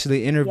 I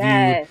actually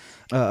interviewed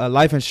a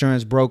life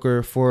insurance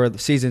broker for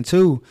season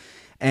 2.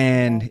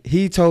 And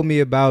he told me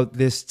about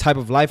this type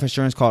of life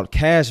insurance called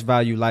cash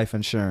value life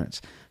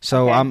insurance.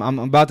 So I'm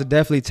about to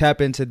definitely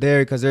tap into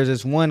there because there's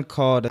this one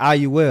called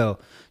IUL.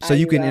 So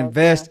you can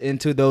invest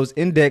into those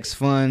index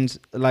funds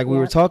like we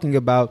were talking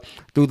about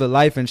through the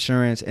life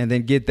insurance and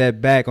then get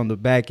that back on the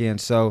back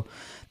end. So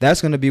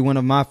that's going to be one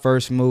of my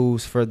first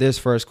moves for this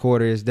first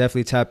quarter is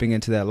definitely tapping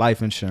into that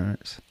life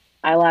insurance.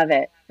 I love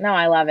it. No,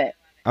 I love it.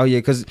 Oh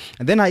yeah,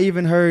 and then I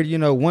even heard,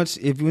 once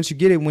you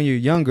get it when you're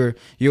younger,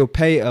 you'll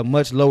pay a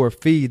much lower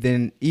fee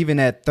than even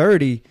at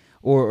 30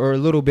 or a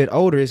little bit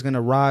older. It's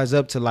gonna rise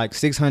up to like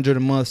 600 a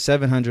month,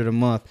 700 a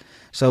month.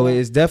 So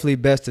it's definitely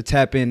best to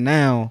tap in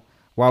now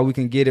while we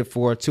can get it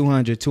for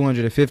 200,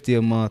 250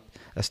 a month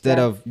instead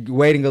of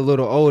waiting a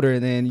little older,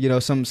 and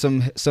then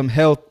some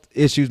health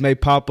issues may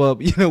pop up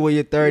when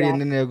you're 30, and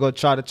then they'll go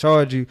try to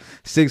charge you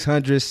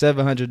 $600,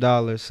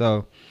 $700.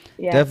 So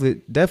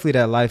definitely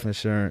that life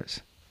insurance.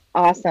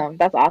 Awesome.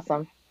 That's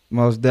awesome.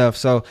 Most def.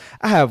 So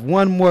I have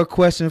one more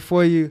question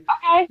for you.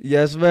 Okay.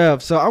 Yes, ma'am.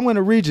 So I'm going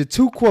to read you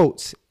 2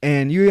 quotes,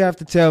 and you have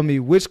to tell me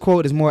which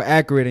quote is more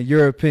accurate in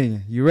your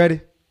opinion. You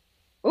ready?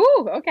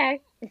 Ooh,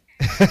 okay.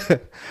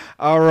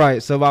 All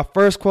right. So my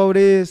first quote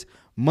is,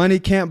 money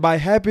can't buy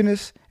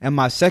happiness. And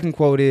my second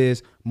quote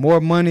is,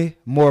 more money,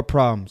 more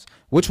problems.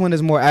 Which one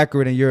is more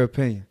accurate in your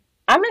opinion?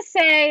 I'm going to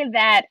say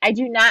that I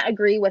do not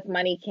agree with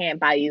money can't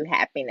buy you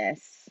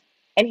happiness.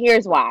 And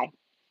here's why.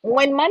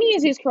 When money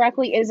is used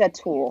correctly, it is a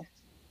tool.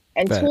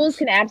 And Facts. Tools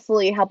can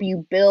absolutely help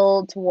you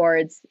build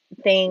towards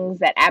things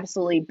that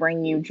absolutely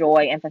bring you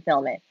joy and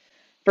fulfillment.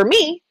 For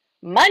me,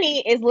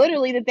 money is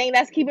literally the thing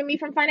that's keeping me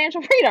from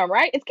financial freedom,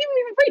 right? It's keeping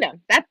me from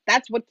freedom.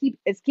 That's what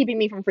is keeping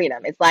me from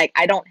freedom. It's like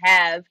I don't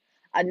have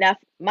enough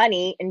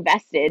money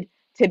invested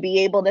to be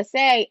able to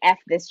say F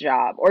this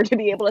job, or to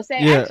be able to say,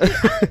 actually,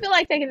 I don't feel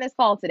like taking this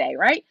call today,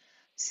 right?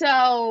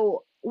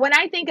 So when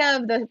I think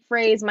of the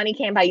phrase money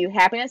can't buy you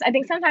happiness, I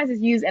think sometimes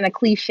it's used in a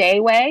cliche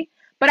way.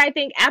 But I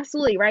think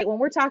absolutely, right? When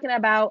we're talking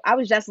about, I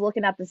was just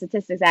looking up the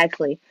statistics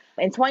actually.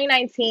 In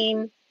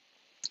 2019,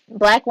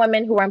 Black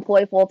women who are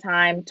employed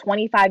full-time,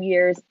 25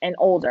 years and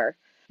older,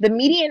 the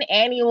median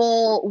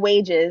annual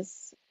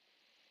wages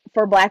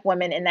for Black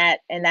women in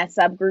that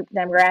subgroup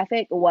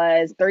demographic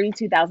was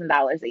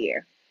 $32,000 a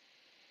year.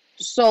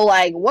 So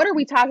like, what are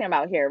we talking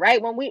about here,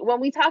 right? When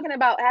we talking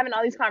about having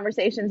all these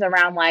conversations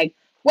around like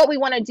what we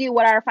want to do,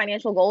 what our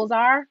financial goals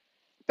are,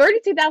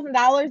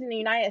 $32,000 in the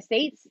United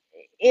States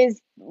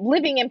is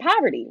living in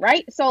poverty,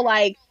 right? So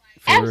like,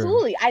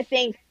 absolutely, I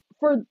think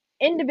for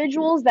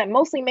individuals that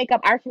mostly make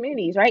up our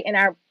communities, right,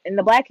 in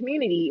the Black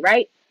community,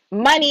 right,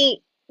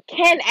 money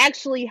can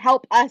actually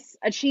help us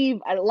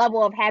achieve a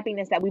level of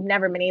happiness that we've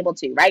never been able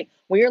to, right?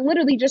 When you're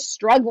literally just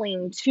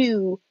struggling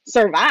to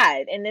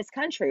survive in this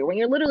country, when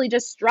you're literally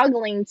just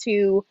struggling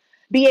to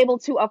be able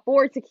to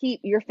afford to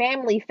keep your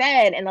family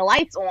fed and the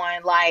lights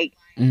on, like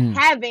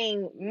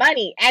having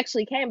money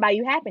actually can buy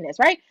you happiness,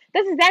 right?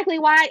 That's exactly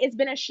why it's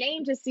been a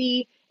shame to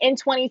see in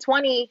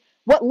 2020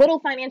 what little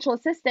financial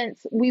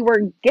assistance we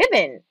were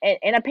given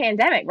in a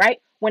pandemic,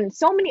 right? When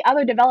so many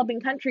other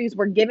developing countries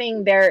were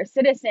giving their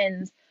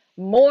citizens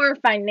more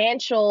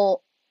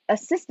financial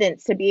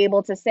assistance to be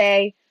able to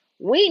say,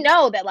 we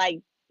know that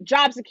like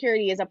job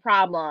security is a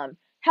problem,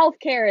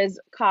 healthcare is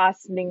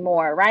costing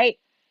more, right?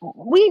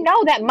 We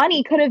know that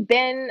money could have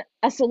been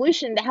a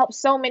solution to help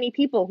so many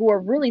people who are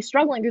really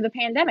struggling through the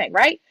pandemic,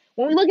 right?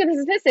 When we look at the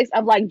statistics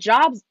of like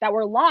jobs that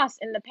were lost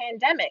in the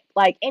pandemic,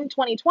 like in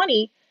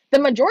 2020, the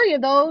majority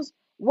of those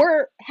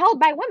were held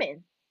by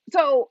women.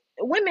 So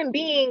women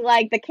being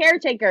like the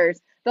caretakers,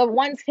 the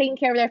ones taking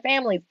care of their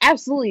families,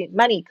 absolutely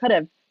money could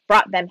have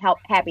brought them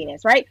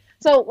happiness, right?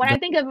 So when I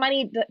think of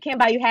money that can't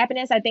buy you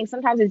happiness, I think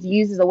sometimes it's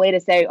used as a way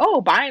to say,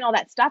 oh, buying all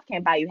that stuff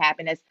can't buy you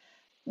happiness.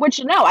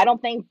 Which, no, I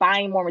don't think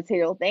buying more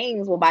material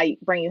things will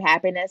bring you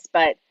happiness,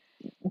 but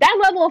that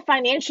level of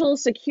financial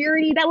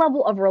security, that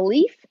level of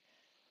relief,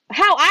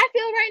 how I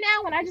feel right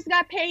now when I just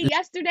got paid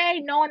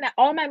yesterday, knowing that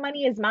all my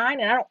money is mine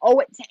and I don't owe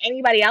it to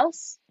anybody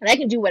else, and I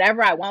can do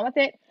whatever I want with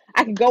it.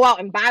 I can go out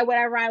and buy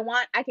whatever I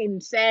want. I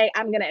can say,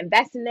 I'm going to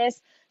invest in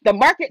this. The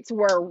markets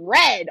were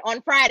red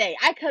on Friday.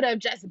 I could have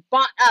just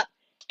bought up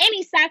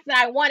any stocks that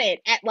I wanted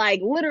at like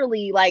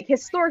literally like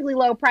historically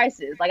low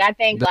prices. Like I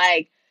think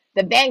like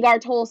the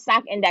Vanguard Total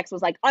Stock Index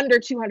was like under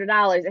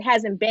 $200. It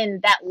hasn't been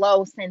that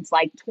low since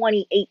like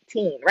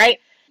 2018, right?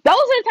 Those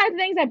are the types of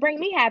things that bring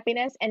me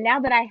happiness. And now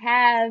that I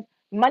have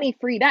money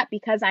freed up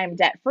because I'm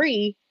debt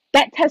free,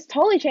 that has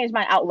totally changed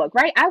my outlook,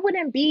 right? I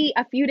wouldn't be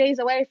a few days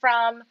away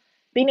from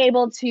being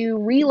able to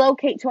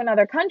relocate to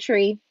another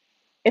country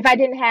if I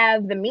didn't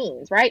have the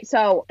means, right?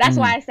 So that's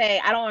why I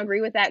say I don't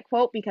agree with that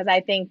quote, because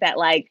I think that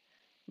like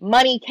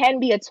money can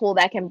be a tool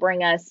that can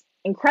bring us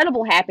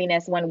incredible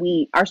happiness when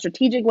we are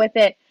strategic with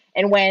it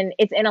and when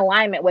it's in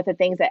alignment with the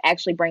things that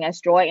actually bring us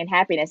joy and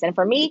happiness. And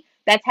for me,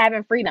 that's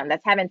having freedom.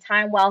 That's having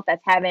time wealth.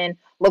 That's having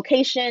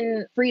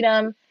location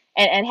freedom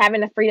and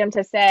having the freedom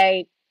to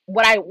say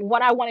what I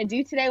want to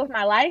do today with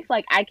my life.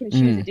 Like I can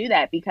choose to do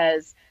that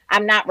because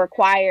I'm not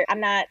required.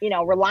 I'm not,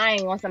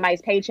 relying on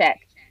somebody's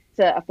paycheck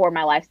to afford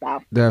my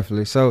lifestyle.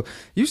 Definitely. So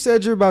you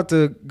said you're about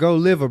to go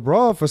live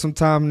abroad for some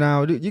time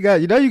now. You got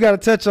to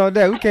touch on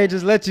that. We can't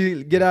just let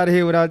you get out of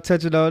here without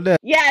touching on that.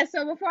 Yeah.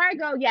 So before I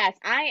go, yes,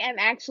 I am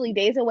actually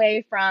days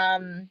away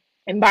from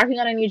embarking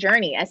on a new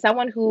journey. As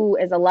someone who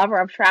is a lover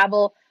of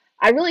travel,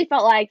 I really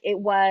felt like it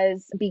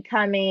was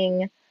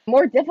becoming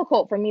more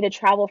difficult for me to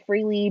travel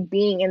freely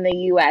being in the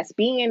US,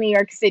 being in New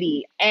York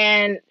City.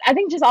 And I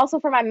think just also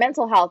for my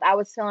mental health, I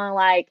was feeling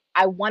like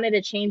I wanted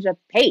a change of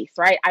pace,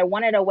 right? I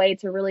wanted a way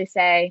to really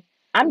say,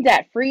 I'm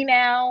debt free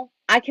now.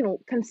 I can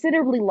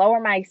considerably lower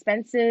my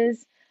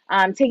expenses,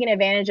 taking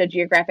advantage of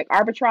geographic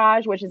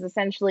arbitrage, which is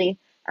essentially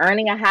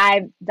earning a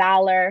high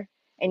dollar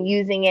and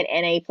using it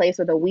in a place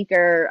with a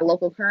weaker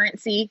local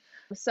currency.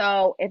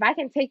 So if I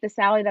can take the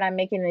salary that I'm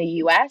making in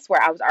the US,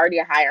 where I was already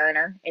a high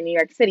earner in New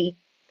York City,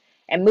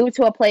 and move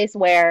to a place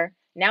where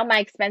now my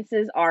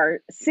expenses are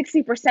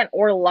 60%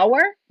 or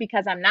lower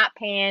because I'm not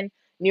paying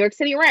New York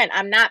City rent.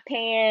 I'm not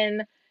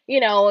paying,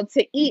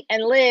 to eat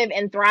and live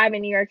and thrive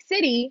in New York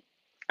City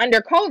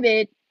under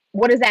COVID.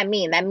 What does that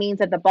mean? That means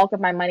that the bulk of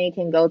my money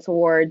can go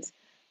towards,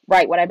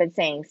 right, what I've been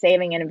saying,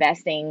 saving and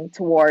investing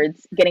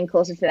towards getting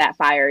closer to that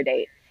fire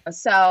date.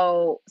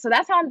 So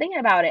that's how I'm thinking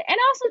about it. And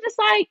also just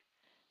like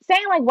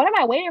saying, like, what am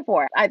I waiting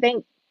for? I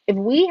think if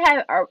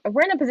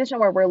we're in a position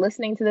where we're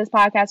listening to this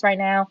podcast right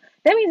now,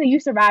 that means that you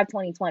survived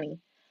 2020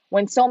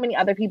 when so many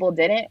other people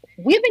didn't.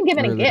 We've been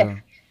given a gift.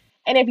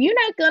 And if you're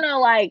not gonna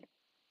like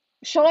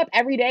show up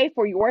every day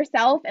for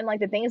yourself and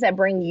like the things that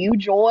bring you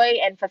joy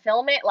and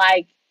fulfillment,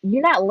 like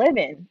you're not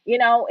living.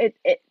 It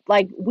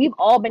like we've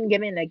all been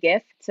given a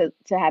gift to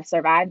have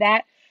survived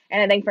that.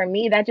 And I think for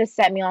me, that just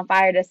set me on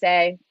fire to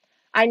say,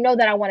 I know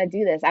that I want to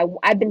do this.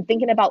 I've been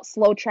thinking about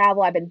slow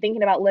travel. I've been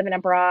thinking about living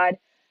abroad,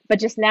 but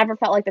just never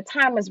felt like the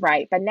time was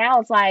right. But now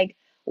it's like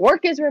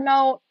work is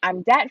remote.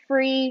 I'm debt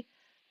free.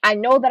 I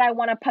know that I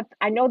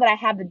know that I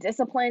have the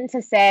discipline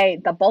to say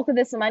the bulk of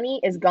this money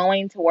is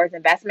going towards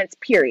investments,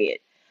 period.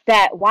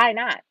 That why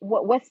not?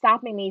 What's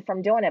stopping me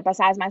from doing it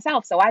besides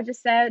myself? So I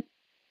just said,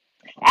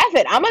 F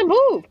it, I'm gonna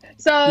move.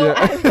 So yeah.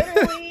 I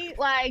literally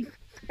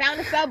found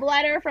a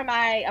subletter for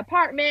my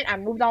apartment. I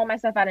moved all my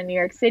stuff out of New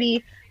York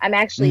City. I'm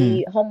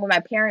actually home with my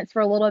parents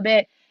for a little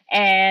bit.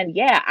 And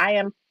yeah, I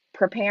am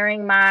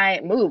preparing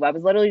my move. I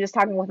was literally just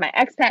talking with my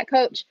expat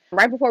coach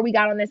right before we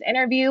got on this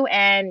interview.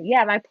 And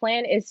yeah, my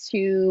plan is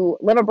to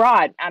live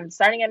abroad. I'm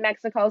starting in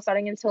Mexico,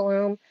 starting in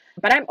Tulum,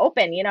 but I'm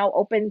open,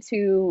 open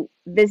to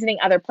visiting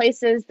other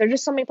places. There's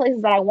just so many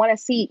places that I want to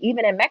see,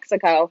 even in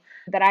Mexico,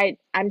 that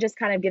I'm just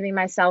kind of giving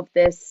myself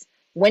this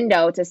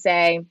window to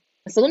say,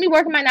 so let me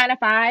work in my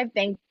 9-to-5.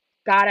 Thank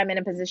God I'm in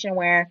a position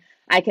where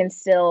I can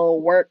still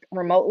work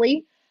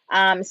remotely.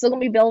 I'm still going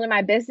to be building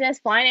my business.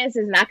 Finance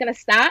is not going to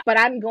stop, but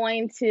I'm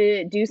going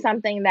to do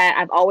something that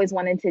I've always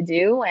wanted to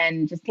do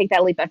and just take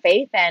that leap of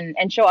faith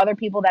and show other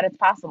people that it's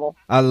possible.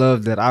 I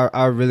love that.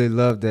 I really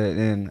love that.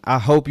 And I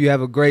hope you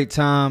have a great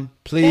time.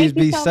 Please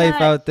be safe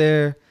out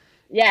there.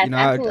 Yes,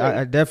 absolutely.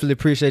 I definitely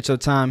appreciate your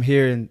time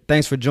here, and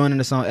thanks for joining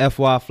us on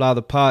FY Fly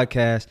the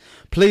podcast.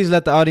 Please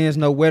let the audience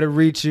know where to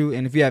reach you,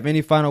 and if you have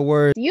any final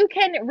words. You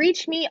can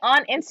reach me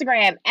on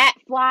Instagram at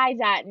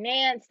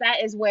fly.nance.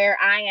 That is where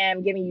I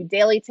am giving you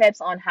daily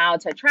tips on how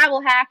to travel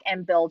hack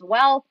and build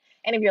wealth.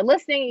 And if you're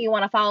listening and you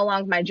want to follow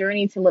along my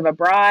journey to live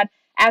abroad,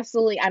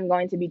 absolutely, I'm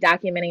going to be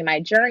documenting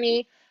my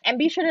journey. And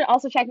be sure to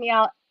also check me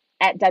out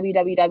at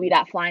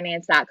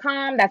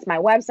www.flynance.com. That's my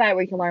website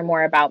where you can learn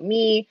more about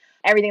me,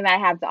 everything that I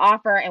have to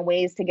offer, and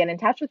ways to get in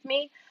touch with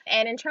me.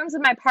 And in terms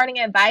of my parting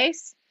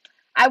advice,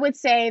 I would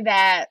say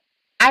that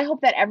I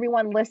hope that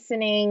everyone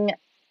listening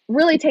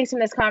really takes from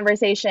this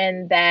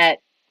conversation that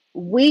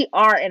we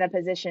are in a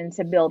position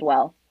to build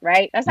wealth,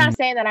 right? That's not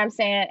saying that I'm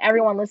saying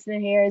everyone listening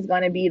here is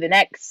going to be the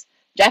next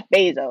Jeff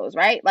Bezos,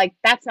 right? Like,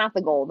 that's not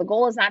the goal. The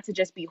goal is not to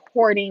just be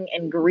hoarding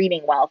and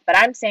greeding wealth, but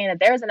I'm saying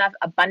that there's enough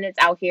abundance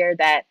out here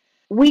that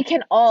we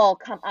can all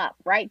come up,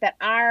 right? That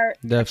our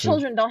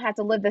children don't have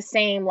to live the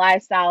same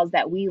lifestyles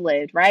that we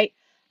lived, right?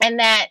 And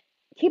that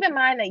keep in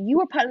mind that you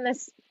were put on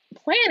this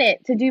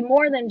planet to do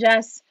more than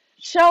just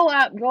show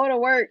up, go to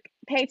work,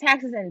 pay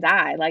taxes, and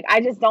die. Like,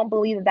 I just don't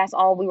believe that that's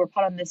all we were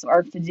put on this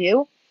earth to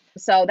do.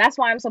 So that's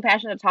why I'm so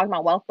passionate talking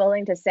about wealth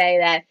building, to say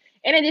that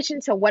in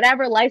addition to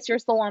whatever lights your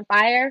soul on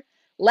fire,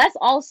 let's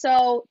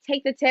also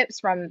take the tips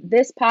from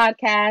this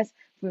podcast,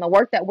 from the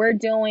work that we're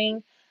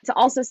doing, to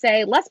also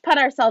say, let's put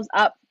ourselves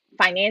up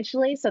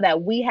financially so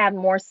that we have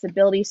more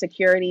stability,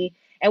 security,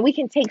 and we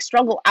can take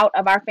struggle out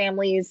of our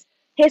family's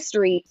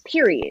history,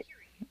 period.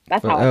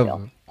 That's how I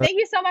feel. Thank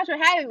you so much for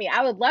having me.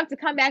 I would love to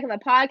come back in the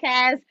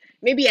podcast,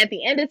 maybe at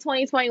the end of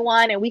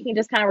 2021, and we can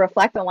just kind of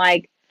reflect on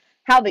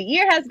how the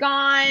year has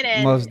gone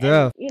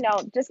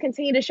and just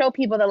continue to show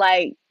people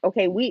that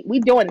okay, we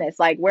doing this.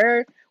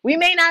 We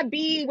may not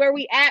be where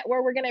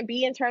we're going to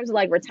be in terms of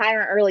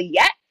retiring early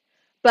yet.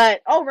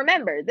 But,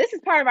 remember, this is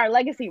part of our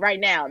legacy right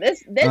now.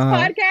 This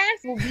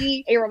podcast will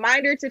be a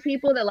reminder to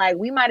people that,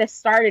 we might have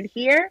started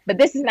here, but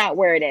this is not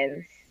where it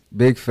ends.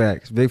 Big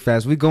facts. Big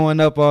facts. We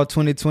going up all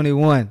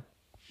 2021.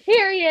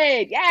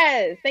 Period.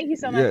 Yes. Thank you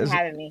so much for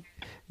having me.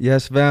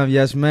 Yes, ma'am.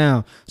 Yes,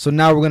 ma'am. So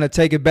now we're going to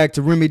take it back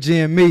to Remy G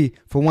and me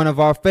for one of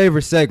our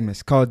favorite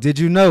segments called Did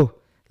You Know?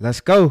 Let's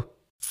go.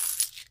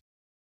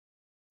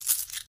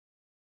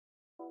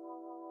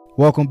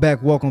 Welcome back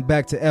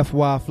to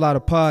FY Fly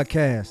the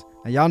podcast.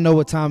 And y'all know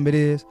what time it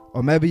is,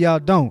 or maybe y'all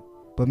don't,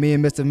 but me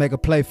and Mr. Make a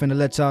Play finna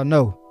let y'all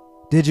know.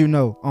 Did you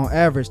know, on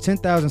average,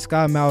 10,000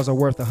 sky miles are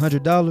worth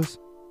 $100?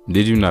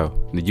 Did you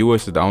know the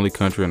U.S. is the only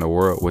country in the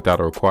world without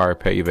a required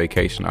paid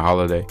vacation or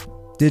holiday?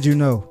 Did you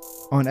know,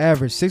 on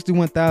average,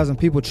 61,000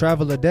 people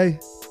travel a day?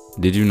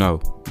 Did you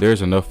know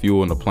there's enough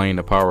fuel in a plane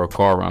to power a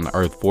car around the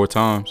earth 4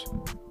 times?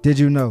 Did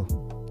you know,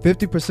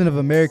 50% of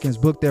Americans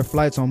book their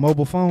flights on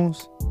mobile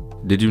phones?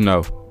 Did you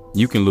know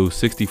you can lose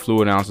 60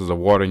 fluid ounces of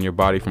water in your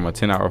body from a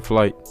 10-hour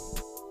flight?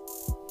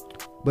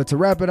 But to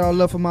wrap it all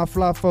up for my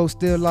fly folks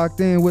still locked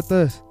in with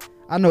us,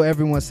 I know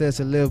everyone says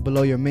to live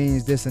below your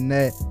means, this and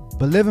that,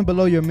 but living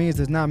below your means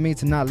does not mean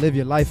to not live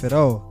your life at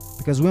all,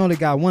 because we only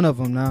got one of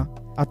them now.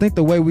 I think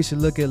the way we should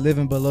look at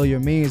living below your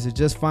means is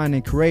just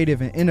finding creative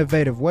and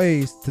innovative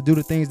ways to do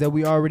the things that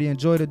we already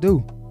enjoy to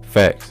do.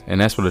 Facts, and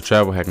that's where the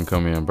travel hack can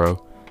come in,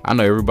 bro. I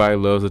know everybody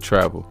loves to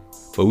travel,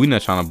 but we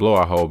not trying to blow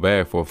our whole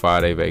bag for a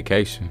 5-day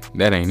vacation.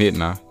 That ain't it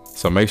now.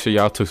 So make sure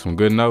y'all took some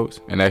good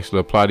notes and actually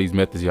apply these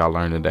methods y'all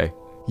learned today.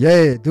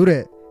 Yeah, do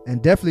that. And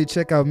definitely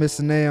check out Miss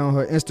Sanae on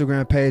her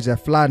Instagram page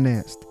at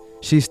Flynanced.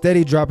 She's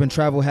steady dropping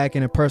travel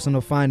hacking and personal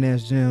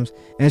finance gems,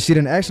 and she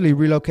done actually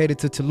relocated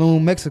to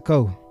Tulum,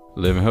 Mexico.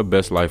 Living her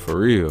best life for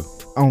real.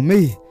 On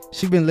me.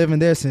 She been living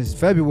there since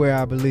February,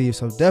 I believe,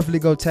 so definitely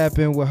go tap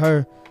in with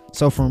her.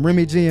 So from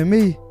Remy G and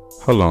me.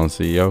 Hold on,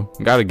 CEO.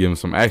 Gotta give him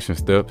some action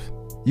steps.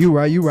 You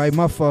right,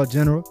 my fault,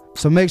 General.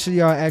 So make sure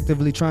y'all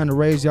actively trying to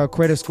raise y'all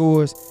credit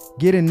scores,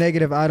 getting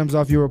negative items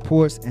off your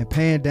reports, and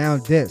paying down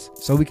debts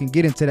so we can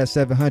get into that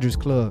 700s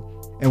club.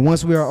 And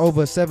once we are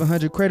over a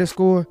 700 credit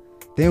score,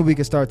 then we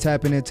can start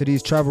tapping into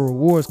these travel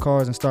rewards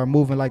cards and start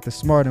moving like the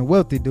smart and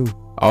wealthy do.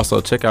 Also,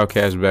 check out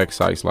cashback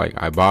sites like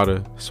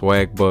Ibotta,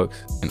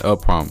 Swagbucks, and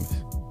UpPromise.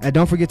 And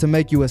don't forget to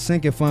make you a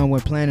sinking fund when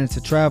planning to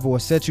travel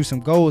or set you some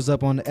goals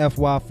up on the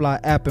FY Fly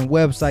app and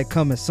website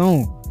coming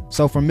soon.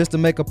 So from Mr.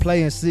 Make a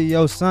Play and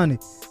CEO Sonny,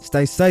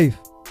 stay safe,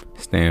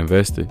 stay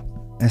invested,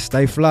 and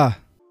stay fly.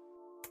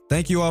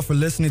 Thank you all for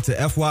listening to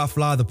FY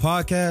Fly the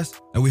podcast,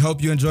 and we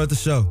hope you enjoyed the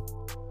show.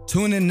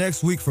 Tune in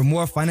next week for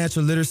more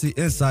financial literacy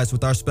insights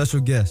with our special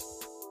guest.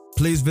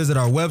 Please visit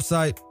our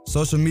website,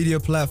 social media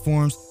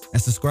platforms,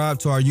 and subscribe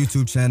to our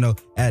YouTube channel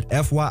at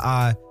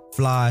FYI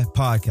Fly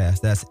Podcast.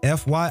 That's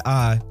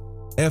FYI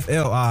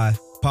FLI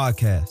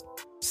Podcast.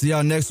 See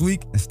y'all next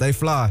week and stay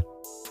fly.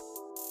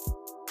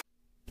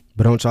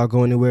 But don't y'all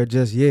go anywhere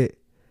just yet.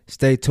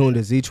 Stay tuned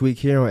as each week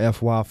here on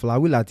FY Fly,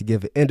 we like to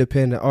give an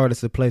independent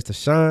artist a place to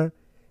shine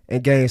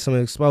and gain some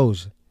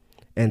exposure.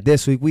 And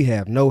this week we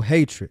have No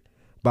Hatred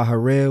by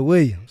Harrell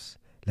Williams.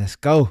 Let's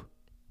go.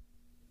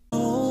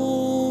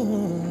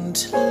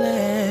 Don't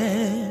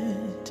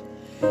let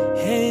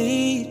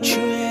hatred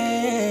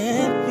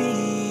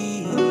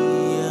be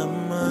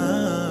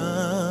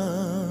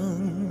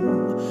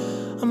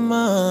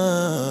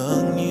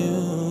among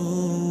you.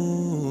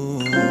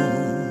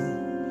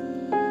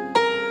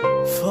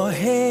 For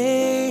hatred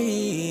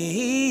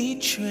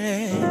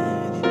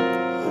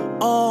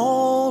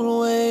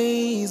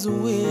always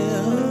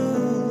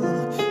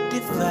will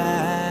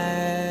divide.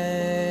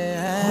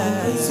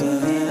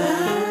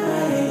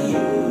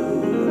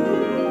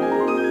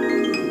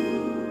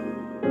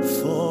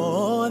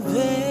 For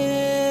there's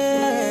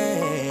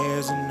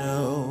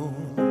no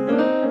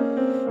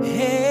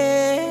hatred